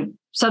issued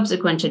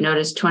subsequent to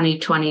Notice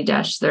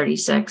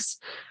 2020-36.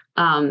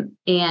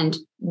 And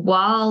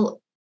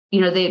while,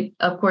 they,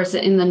 of course,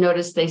 in the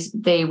notice,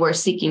 they were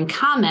seeking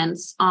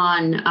comments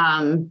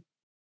on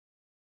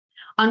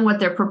what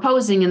they're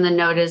proposing in the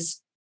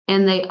notice.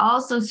 And they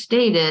also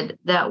stated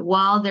that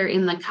while they're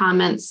in the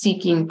comment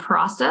seeking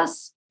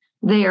process,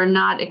 they are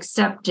not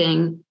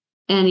accepting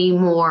any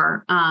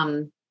more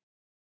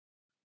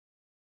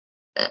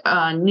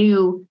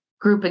new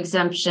group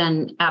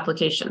exemption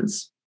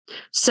applications.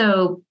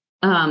 So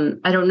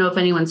I don't know if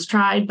anyone's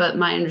tried, but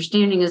my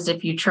understanding is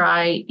if you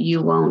try,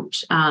 you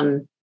won't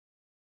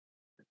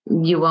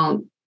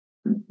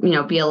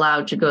be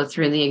allowed to go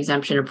through the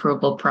exemption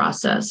approval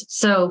process.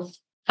 So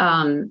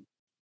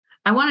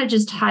I want to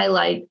just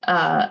highlight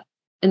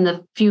in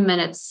the few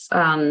minutes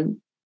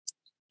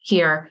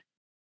here,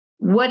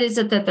 what is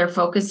it that they're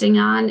focusing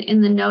on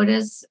in the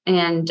notice,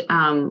 and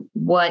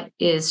what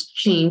is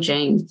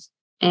changing,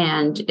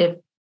 and if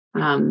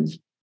and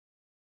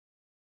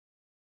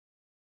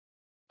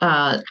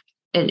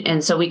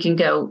so we can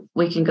go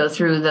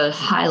through the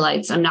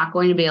highlights. I'm not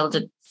going to be able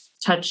to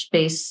touch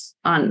base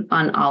on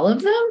all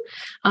of them,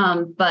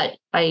 but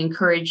I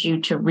encourage you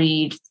to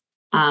read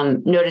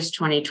Notice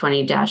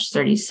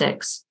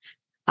 2020-36.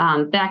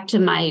 Back to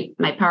my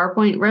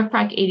PowerPoint,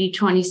 RevProc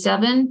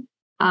 8027.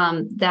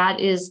 That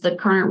is the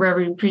current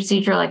revenue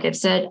procedure. Like I've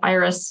said,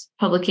 IRS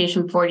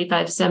publication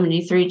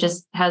 4573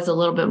 just has a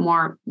little bit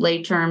more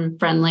lay term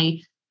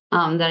friendly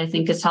that I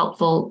think is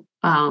helpful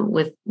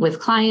with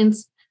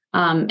clients.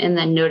 And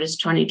then Notice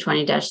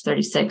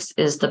 2020-36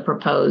 is the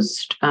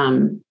proposed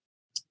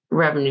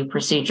revenue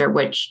procedure,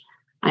 which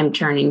I'm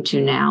turning to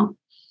now.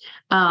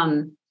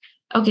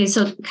 Okay,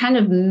 so kind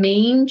of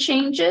main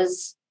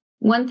changes.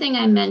 One thing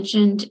I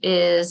mentioned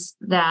is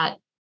that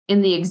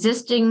in the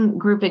existing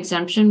group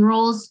exemption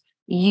rules,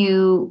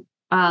 you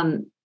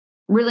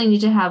really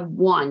need to have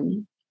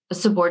a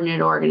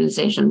subordinate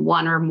organization,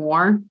 one or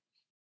more.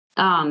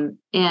 And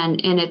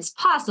it's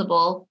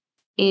possible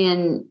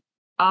in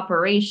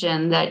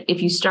operation that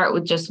if you start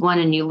with just one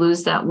and you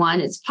lose that one,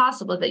 it's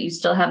possible that you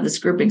still have this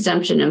group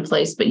exemption in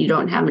place, but you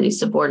don't have any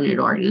subordinate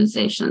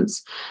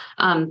organizations.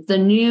 The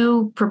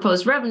new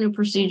proposed revenue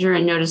procedure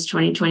in Notice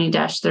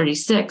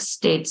 2020-36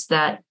 states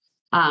that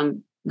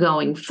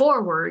going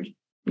forward,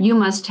 you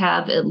must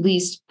have at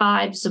least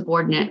 5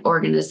 subordinate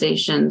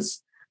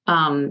organizations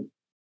in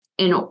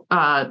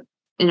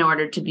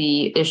order to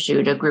be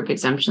issued a group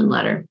exemption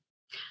letter.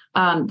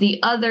 The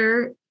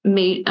other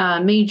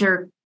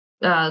major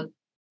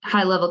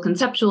high-level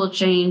conceptual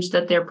change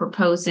that they're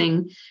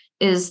proposing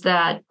is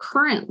that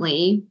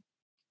currently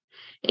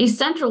a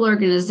central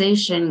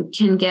organization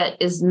can get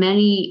as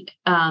many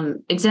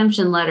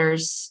exemption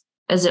letters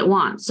as it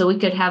wants. So we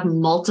could have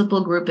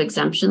multiple group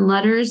exemption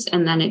letters,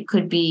 and then it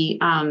could be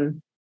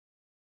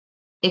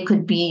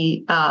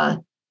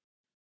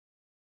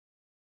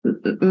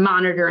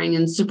monitoring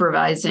and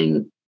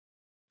supervising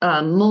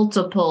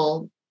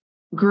multiple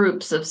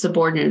groups of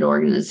subordinate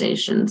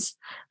organizations.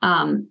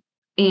 And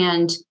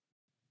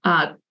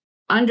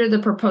under the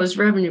proposed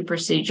revenue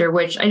procedure,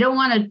 which I don't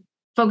want to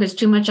focus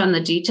too much on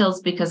the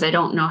details because I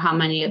don't know how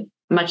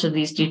much of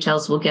these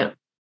details will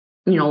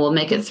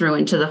make it through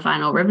into the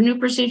final revenue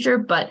procedure.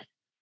 But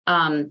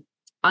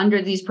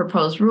under these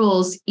proposed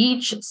rules,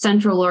 each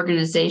central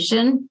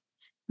organization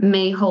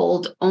may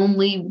hold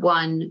only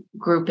one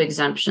group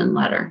exemption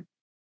letter.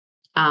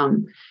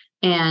 And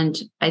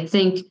I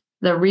think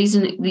the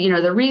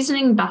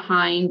reasoning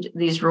behind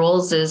these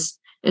rules is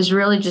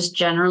really just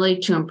generally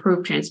to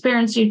improve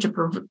transparency,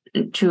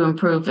 to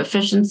improve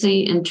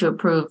efficiency, and to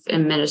improve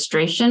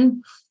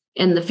administration.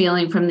 And the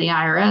feeling from the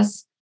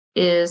IRS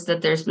is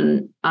that there's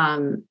been,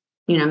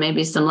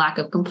 maybe some lack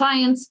of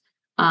compliance,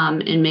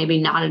 and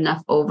maybe not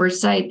enough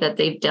oversight that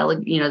they've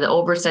the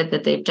oversight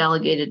that they've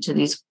delegated to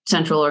these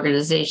central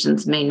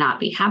organizations may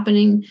not be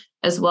happening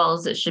as well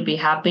as it should be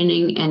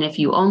happening. And if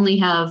you only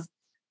have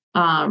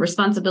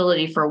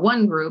responsibility for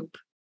one group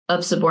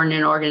of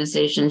subordinate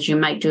organizations, you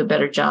might do a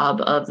better job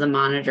of the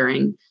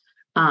monitoring.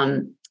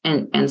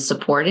 and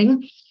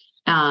supporting.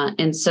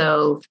 And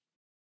so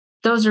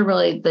those are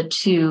really the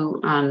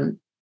two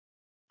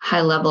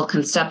high-level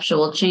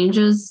conceptual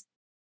changes.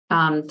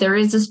 There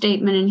is a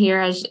statement in here,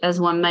 as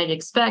one might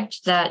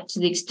expect, that to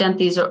the extent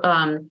these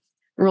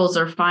rules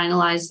are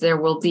finalized, there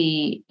will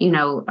be,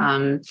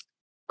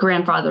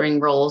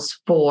 grandfathering rules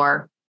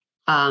for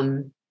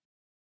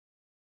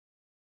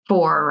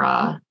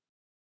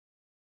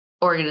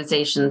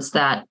organizations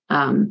that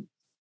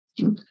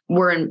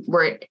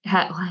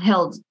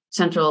held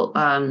central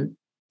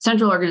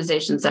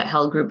organizations that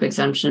held group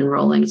exemption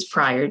rulings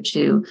prior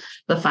to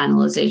the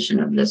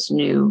finalization of this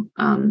new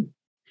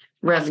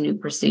revenue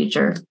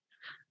procedure.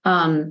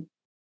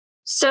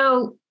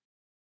 So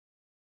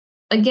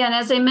again,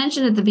 as I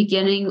mentioned at the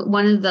beginning,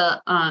 one of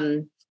the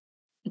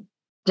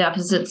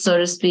deficits, so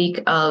to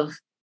speak, of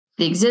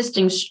the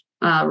existing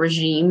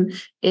regime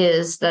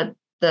is that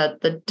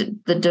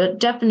the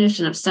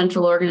definition of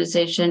central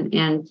organization,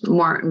 and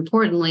more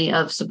importantly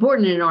of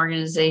subordinate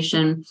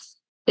organization,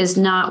 is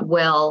not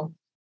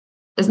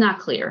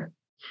clear.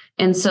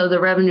 And so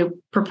the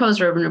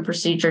proposed revenue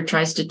procedure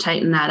tries to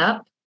tighten that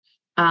up.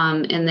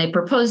 And they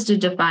propose to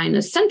define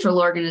a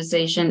central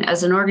organization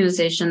as an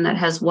organization that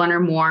has one or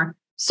more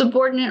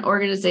subordinate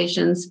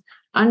organizations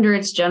under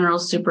its general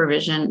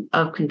supervision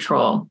of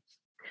control.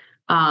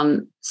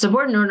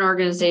 Subordinate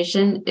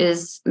organization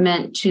is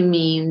meant to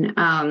mean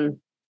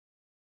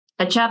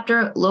a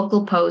chapter,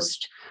 local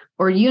post,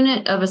 or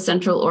unit of a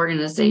central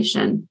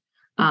organization.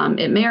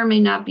 It may or may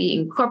not be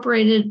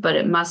incorporated, but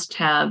it must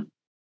have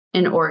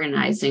an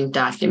organizing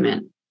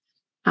document.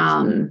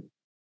 And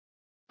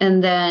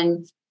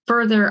then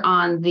further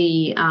on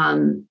the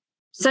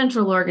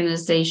central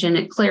organization,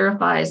 it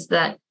clarifies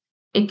that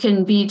it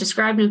can be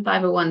described in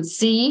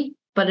 501c,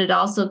 but it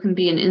also can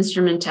be an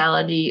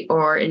instrumentality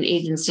or an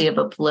agency of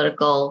a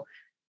political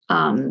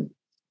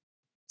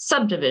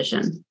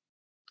subdivision.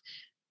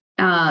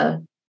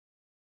 And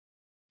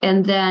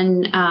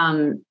then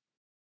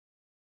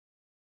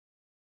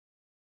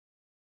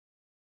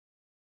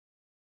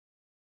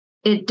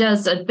it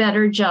does a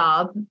better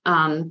job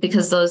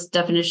because those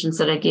definitions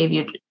that I gave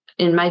you,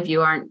 in my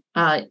view,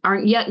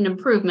 aren't yet an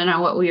improvement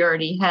on what we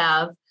already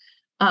have,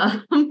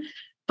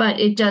 but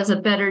it does a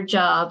better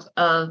job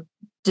of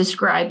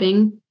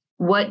describing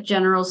what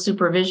general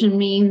supervision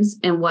means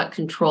and what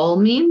control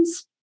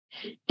means.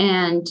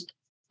 And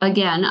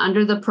again,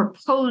 under the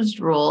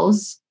proposed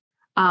rules,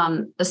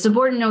 a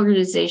subordinate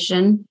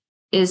organization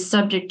is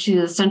subject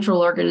to the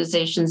central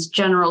organization's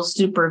general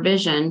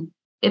supervision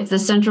if the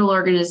central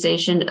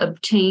organization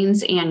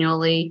obtains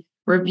annually,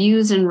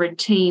 reviews and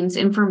retains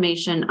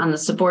information on the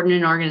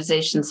subordinate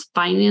organization's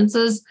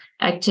finances,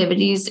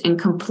 activities, and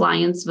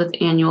compliance with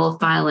annual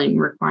filing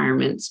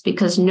requirements.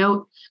 Because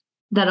note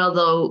that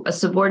although a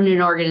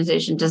subordinate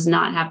organization does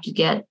not have to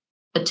go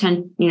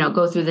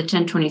through the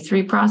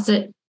 1023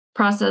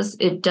 process,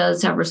 it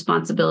does have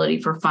responsibility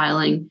for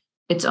filing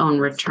its own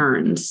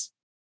returns.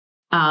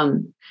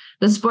 The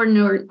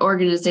subordinate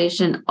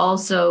organization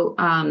also,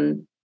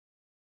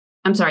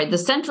 the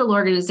central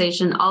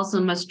organization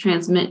also must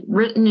transmit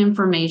written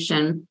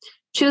information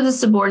to the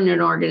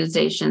subordinate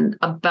organization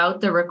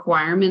about the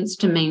requirements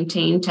to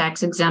maintain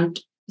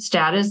tax-exempt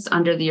status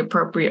under the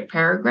appropriate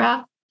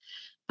paragraph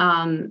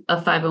of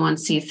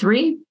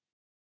 501c3.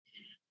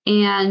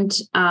 And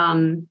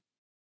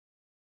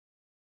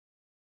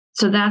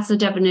so that's the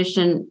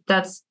definition.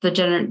 That's the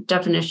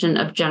definition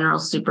of general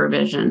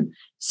supervision.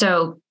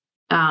 So,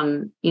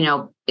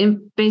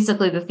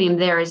 basically the theme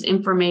there is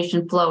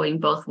information flowing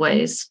both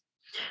ways.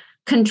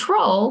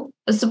 Control,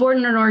 a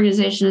subordinate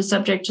organization is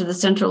subject to the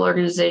central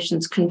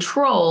organization's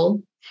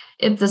control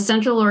if the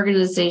central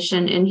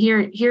organization, and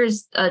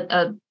here's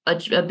a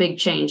big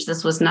change,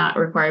 this was not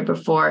required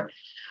before,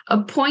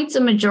 appoints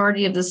a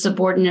majority of the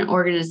subordinate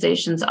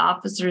organization's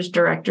officers,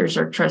 directors,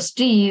 or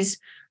trustees,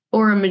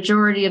 or a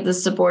majority of the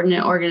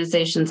subordinate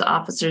organization's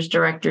officers,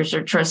 directors,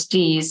 or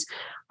trustees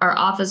are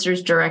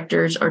officers,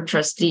 directors, or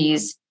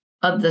trustees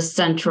of the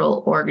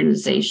central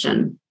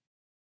organization.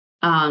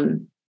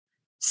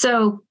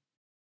 So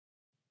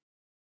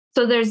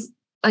there's,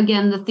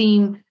 again, the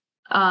theme,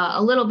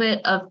 a little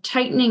bit of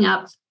tightening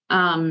up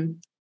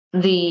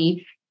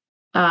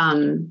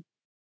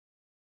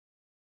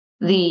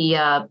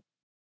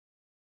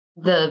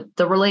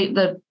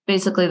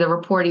basically the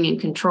reporting and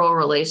control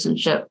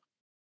relationship,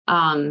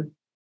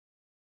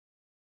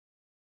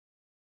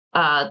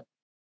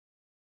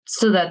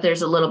 so that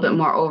there's a little bit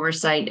more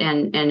oversight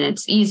and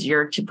it's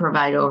easier to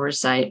provide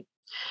oversight.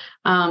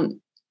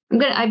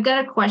 I've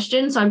got a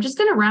question, so I'm just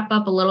going to wrap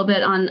up a little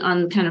bit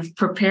on kind of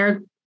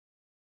prepared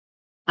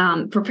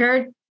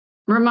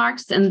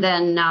remarks, and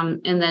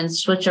then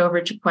switch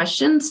over to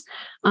questions.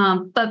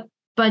 But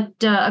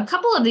a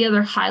couple of the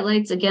other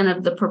highlights, again,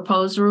 of the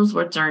proposed rules,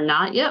 which are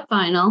not yet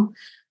final,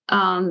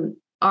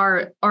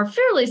 are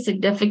fairly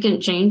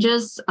significant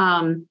changes.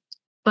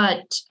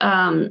 But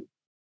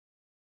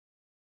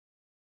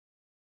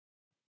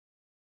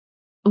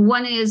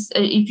One is,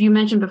 if you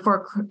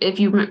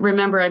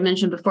remember, I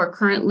mentioned before,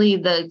 currently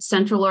the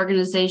central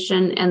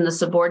organization and the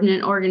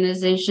subordinate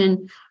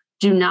organization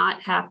do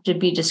not have to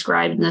be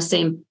described in the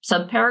same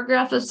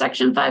subparagraph of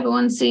Section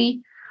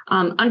 501C.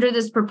 Under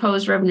this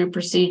proposed revenue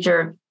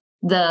procedure,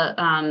 the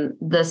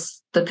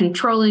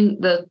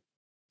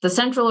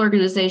central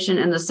organization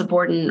and the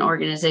subordinate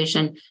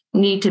organization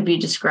need to be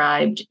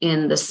described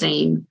in the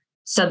same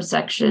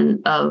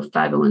subsection of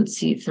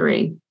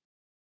 501c3.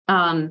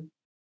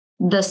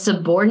 The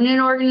subordinate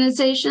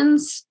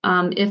organizations,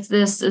 if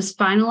this is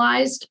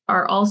finalized,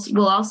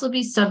 will also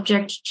be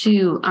subject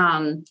to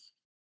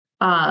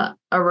a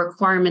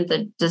requirement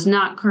that does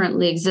not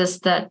currently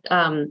exist, that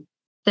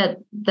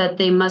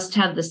they must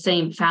have the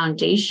same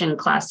foundation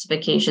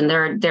classification.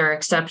 There are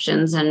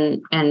exceptions,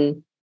 and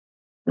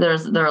there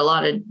are a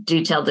lot of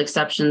detailed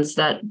exceptions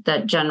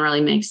that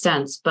generally make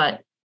sense.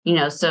 But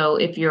so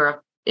if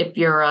you're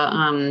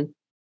a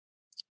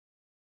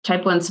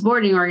Type 1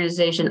 supporting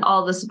organization,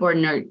 all the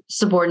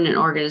subordinate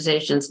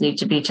organizations need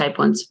to be Type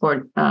 1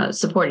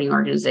 supporting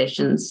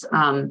organizations,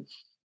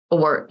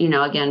 or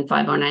again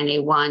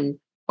 509A1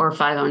 or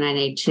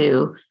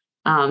 509A2.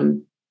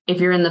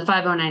 If you're in the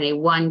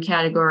 509A1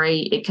 category,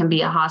 it can be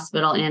a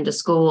hospital and a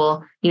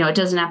school. It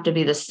doesn't have to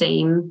be the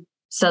same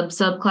sub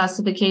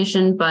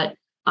classification, but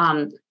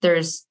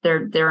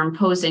they're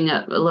imposing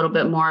a little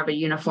bit more of a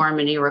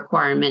uniformity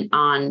requirement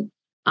on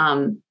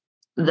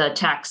the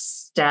tax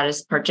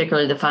status,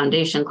 particularly the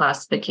foundation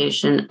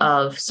classification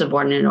of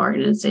subordinate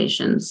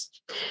organizations.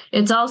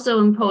 It's also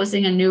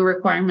imposing a new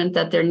requirement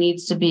that there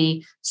needs to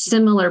be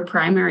similar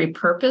primary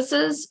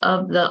purposes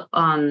of the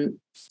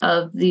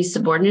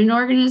subordinate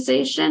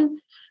organization,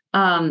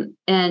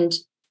 and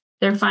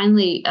they're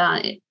finally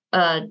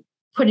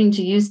putting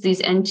to use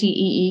these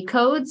NTEE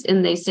codes,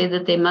 and they say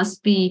that they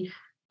must be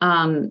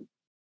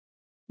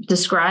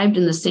described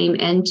in the same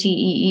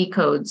NTEE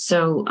codes.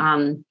 So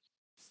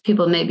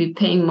people may be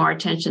paying more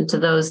attention to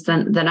those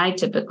than I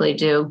typically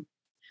do.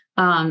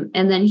 And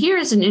then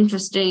here's an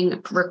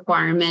interesting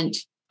requirement,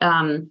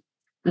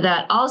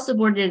 that all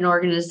subordinate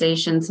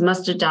organizations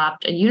must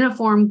adopt a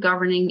uniform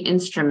governing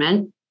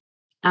instrument,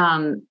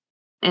 and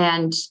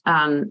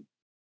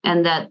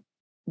that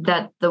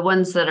the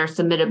ones that are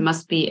submitted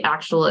must be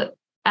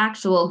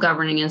actual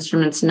governing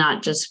instruments,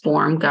 not just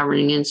form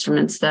governing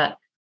instruments that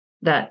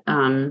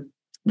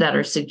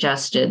are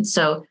suggested.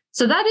 So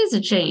that is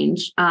a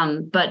change,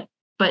 but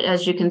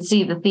as you can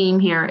see, the theme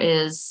here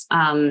is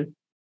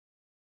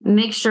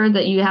make sure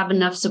that you have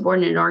enough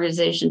subordinate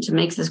organization to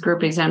make this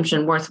group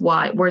exemption worth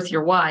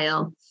your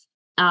while,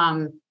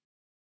 and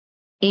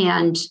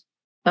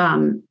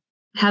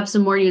have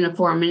some more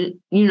uniformity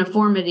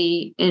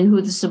in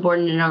who the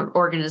subordinate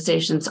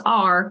organizations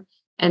are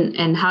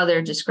and how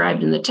they're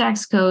described in the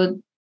tax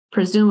code,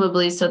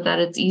 presumably so that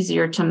it's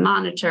easier to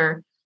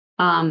monitor,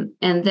 and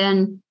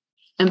then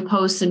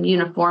impose some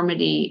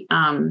uniformity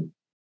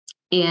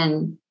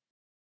in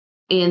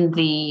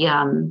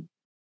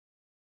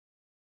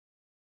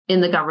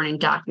the governing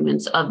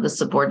documents of the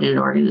subordinate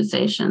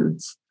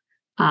organizations.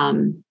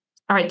 All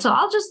right, so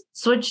I'll just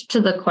switch to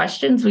the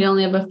questions. We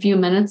only have a few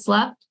minutes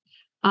left.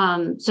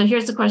 So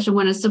here's the question.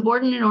 When a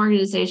subordinate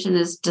organization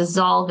is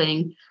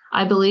dissolving,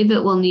 I believe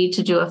it will need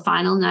to do a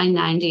final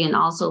 990 and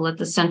also let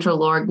the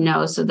central org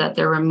know so that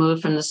they're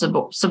removed from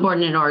the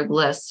subordinate org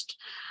list.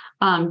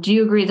 Do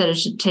you agree that it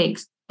should take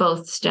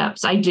both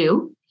steps? I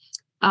do.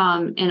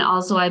 And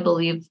also, I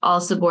believe all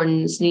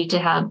subordinates need to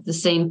have the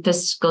same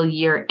fiscal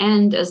year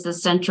end as the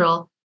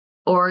central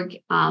org,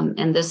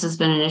 and this has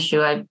been an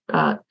issue I've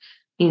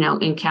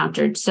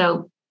encountered.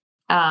 So,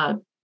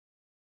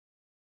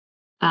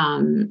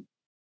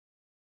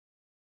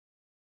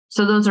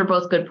 so those are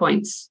both good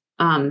points.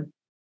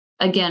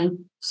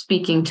 Again,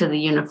 speaking to the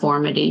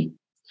uniformity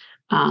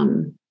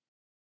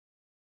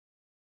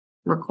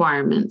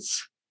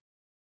requirements.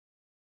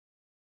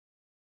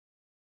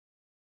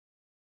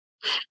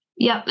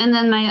 Yep, and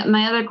then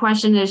my other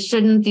question is,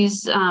 shouldn't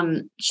these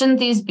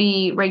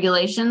be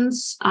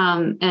regulations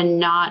and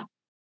not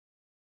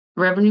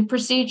revenue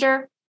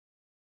procedure?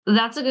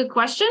 That's a good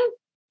question.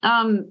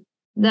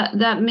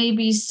 That may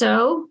be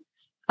so.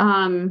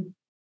 I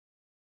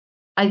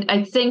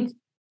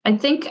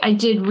think I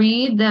did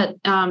read that,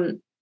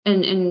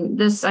 and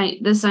this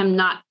I'm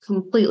not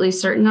completely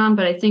certain on,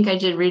 but I think I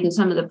did read in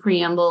some of the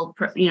preamble,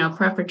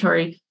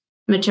 prefatory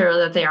material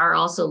that they are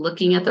also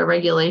looking at the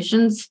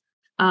regulations.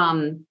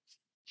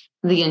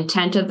 The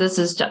intent of this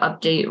is to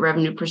update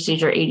Revenue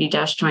Procedure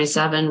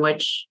 80-27,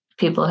 which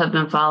people have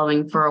been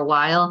following for a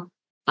while,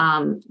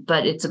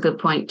 but it's a good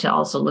point to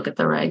also look at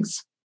the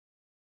regs.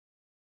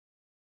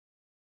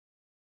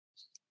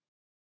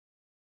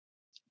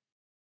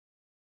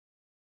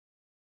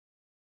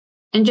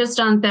 And just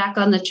back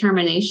on the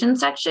termination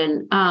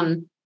section,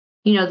 the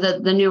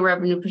new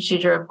revenue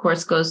procedure, of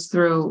course, goes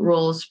through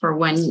rules for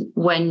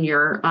when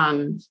you're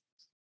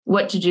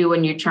what to do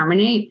when you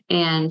terminate,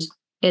 and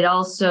it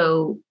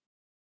also,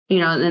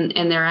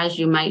 and there, as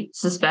you might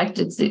suspect,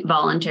 it's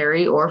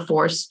voluntary or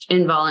forced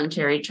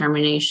involuntary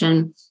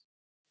termination.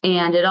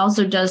 And it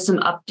also does some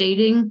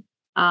updating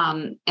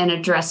and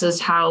addresses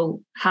how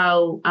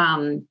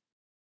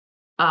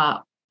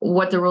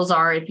what the rules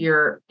are if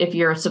you're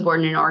a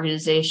subordinate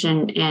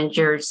organization and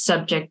you're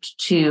subject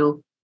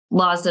to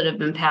laws that have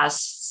been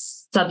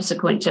passed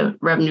subsequent to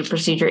Revenue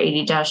Procedure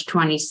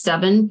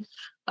 80-27,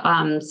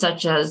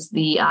 such as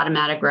the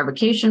automatic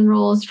revocation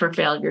rules for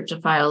failure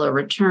to file a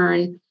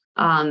return,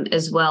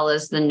 as well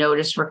as the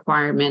notice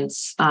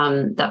requirements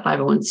that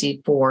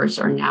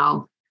 501c4s are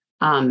now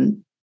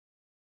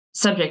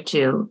subject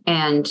to.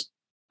 And,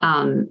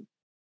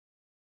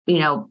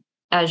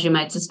 as you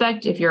might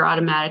suspect, if you're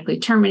automatically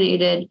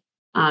terminated,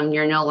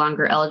 you're no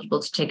longer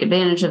eligible to take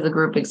advantage of the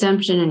group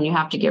exemption, and you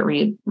have to get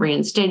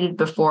reinstated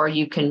before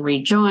you can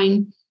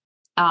rejoin.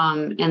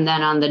 And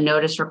then on the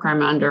notice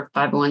requirement under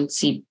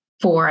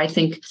 501c4, I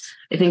think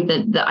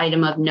that the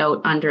item of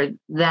note under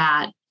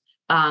that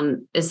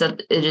is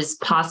that it is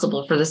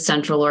possible for the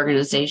central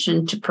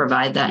organization to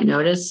provide that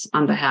notice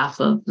on behalf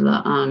of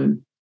the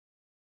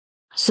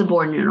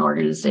subordinate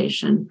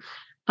organization.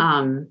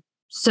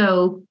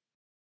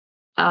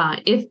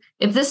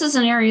 If this is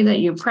an area that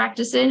you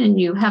practice in and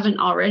you haven't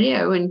already,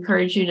 I would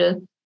encourage you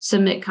to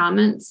submit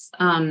comments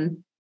to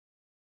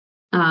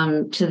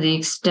the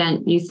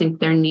extent you think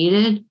they're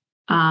needed.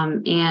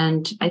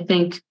 And I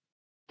think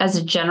as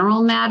a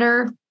general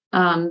matter,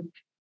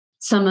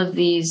 some of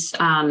these,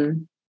 I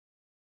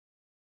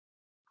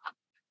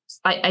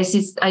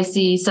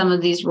see some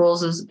of these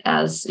rules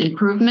as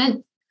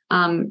improvement,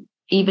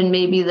 even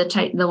maybe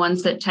the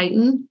ones that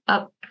tighten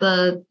up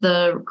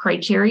the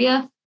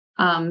criteria.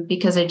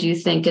 Because I do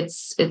think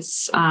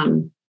it's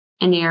an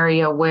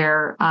area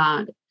where,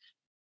 as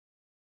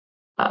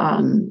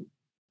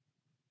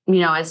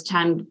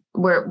time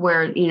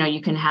where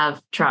you can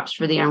have traps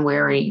for the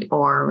unwary,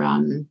 or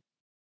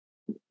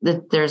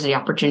that there's the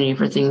opportunity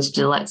for things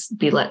to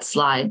let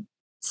slide.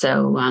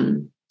 So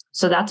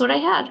that's what I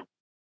had.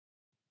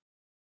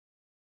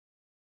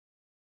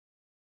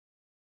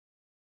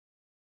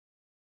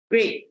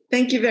 Great.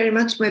 Thank you very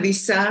much,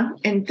 Melissa.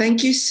 And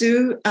thank you,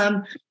 Sue.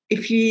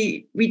 If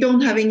we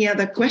don't have any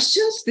other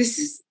questions,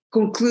 this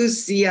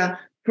concludes the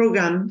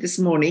program this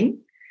morning.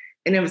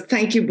 And I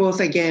thank you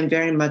both again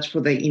very much for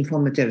the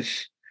informative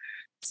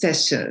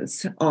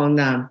sessions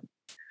on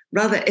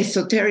rather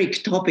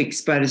esoteric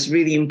topics, but it's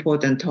really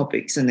important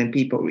topics, and then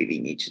people really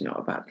need to know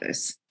about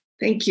this.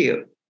 Thank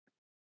you.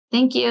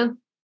 Thank you.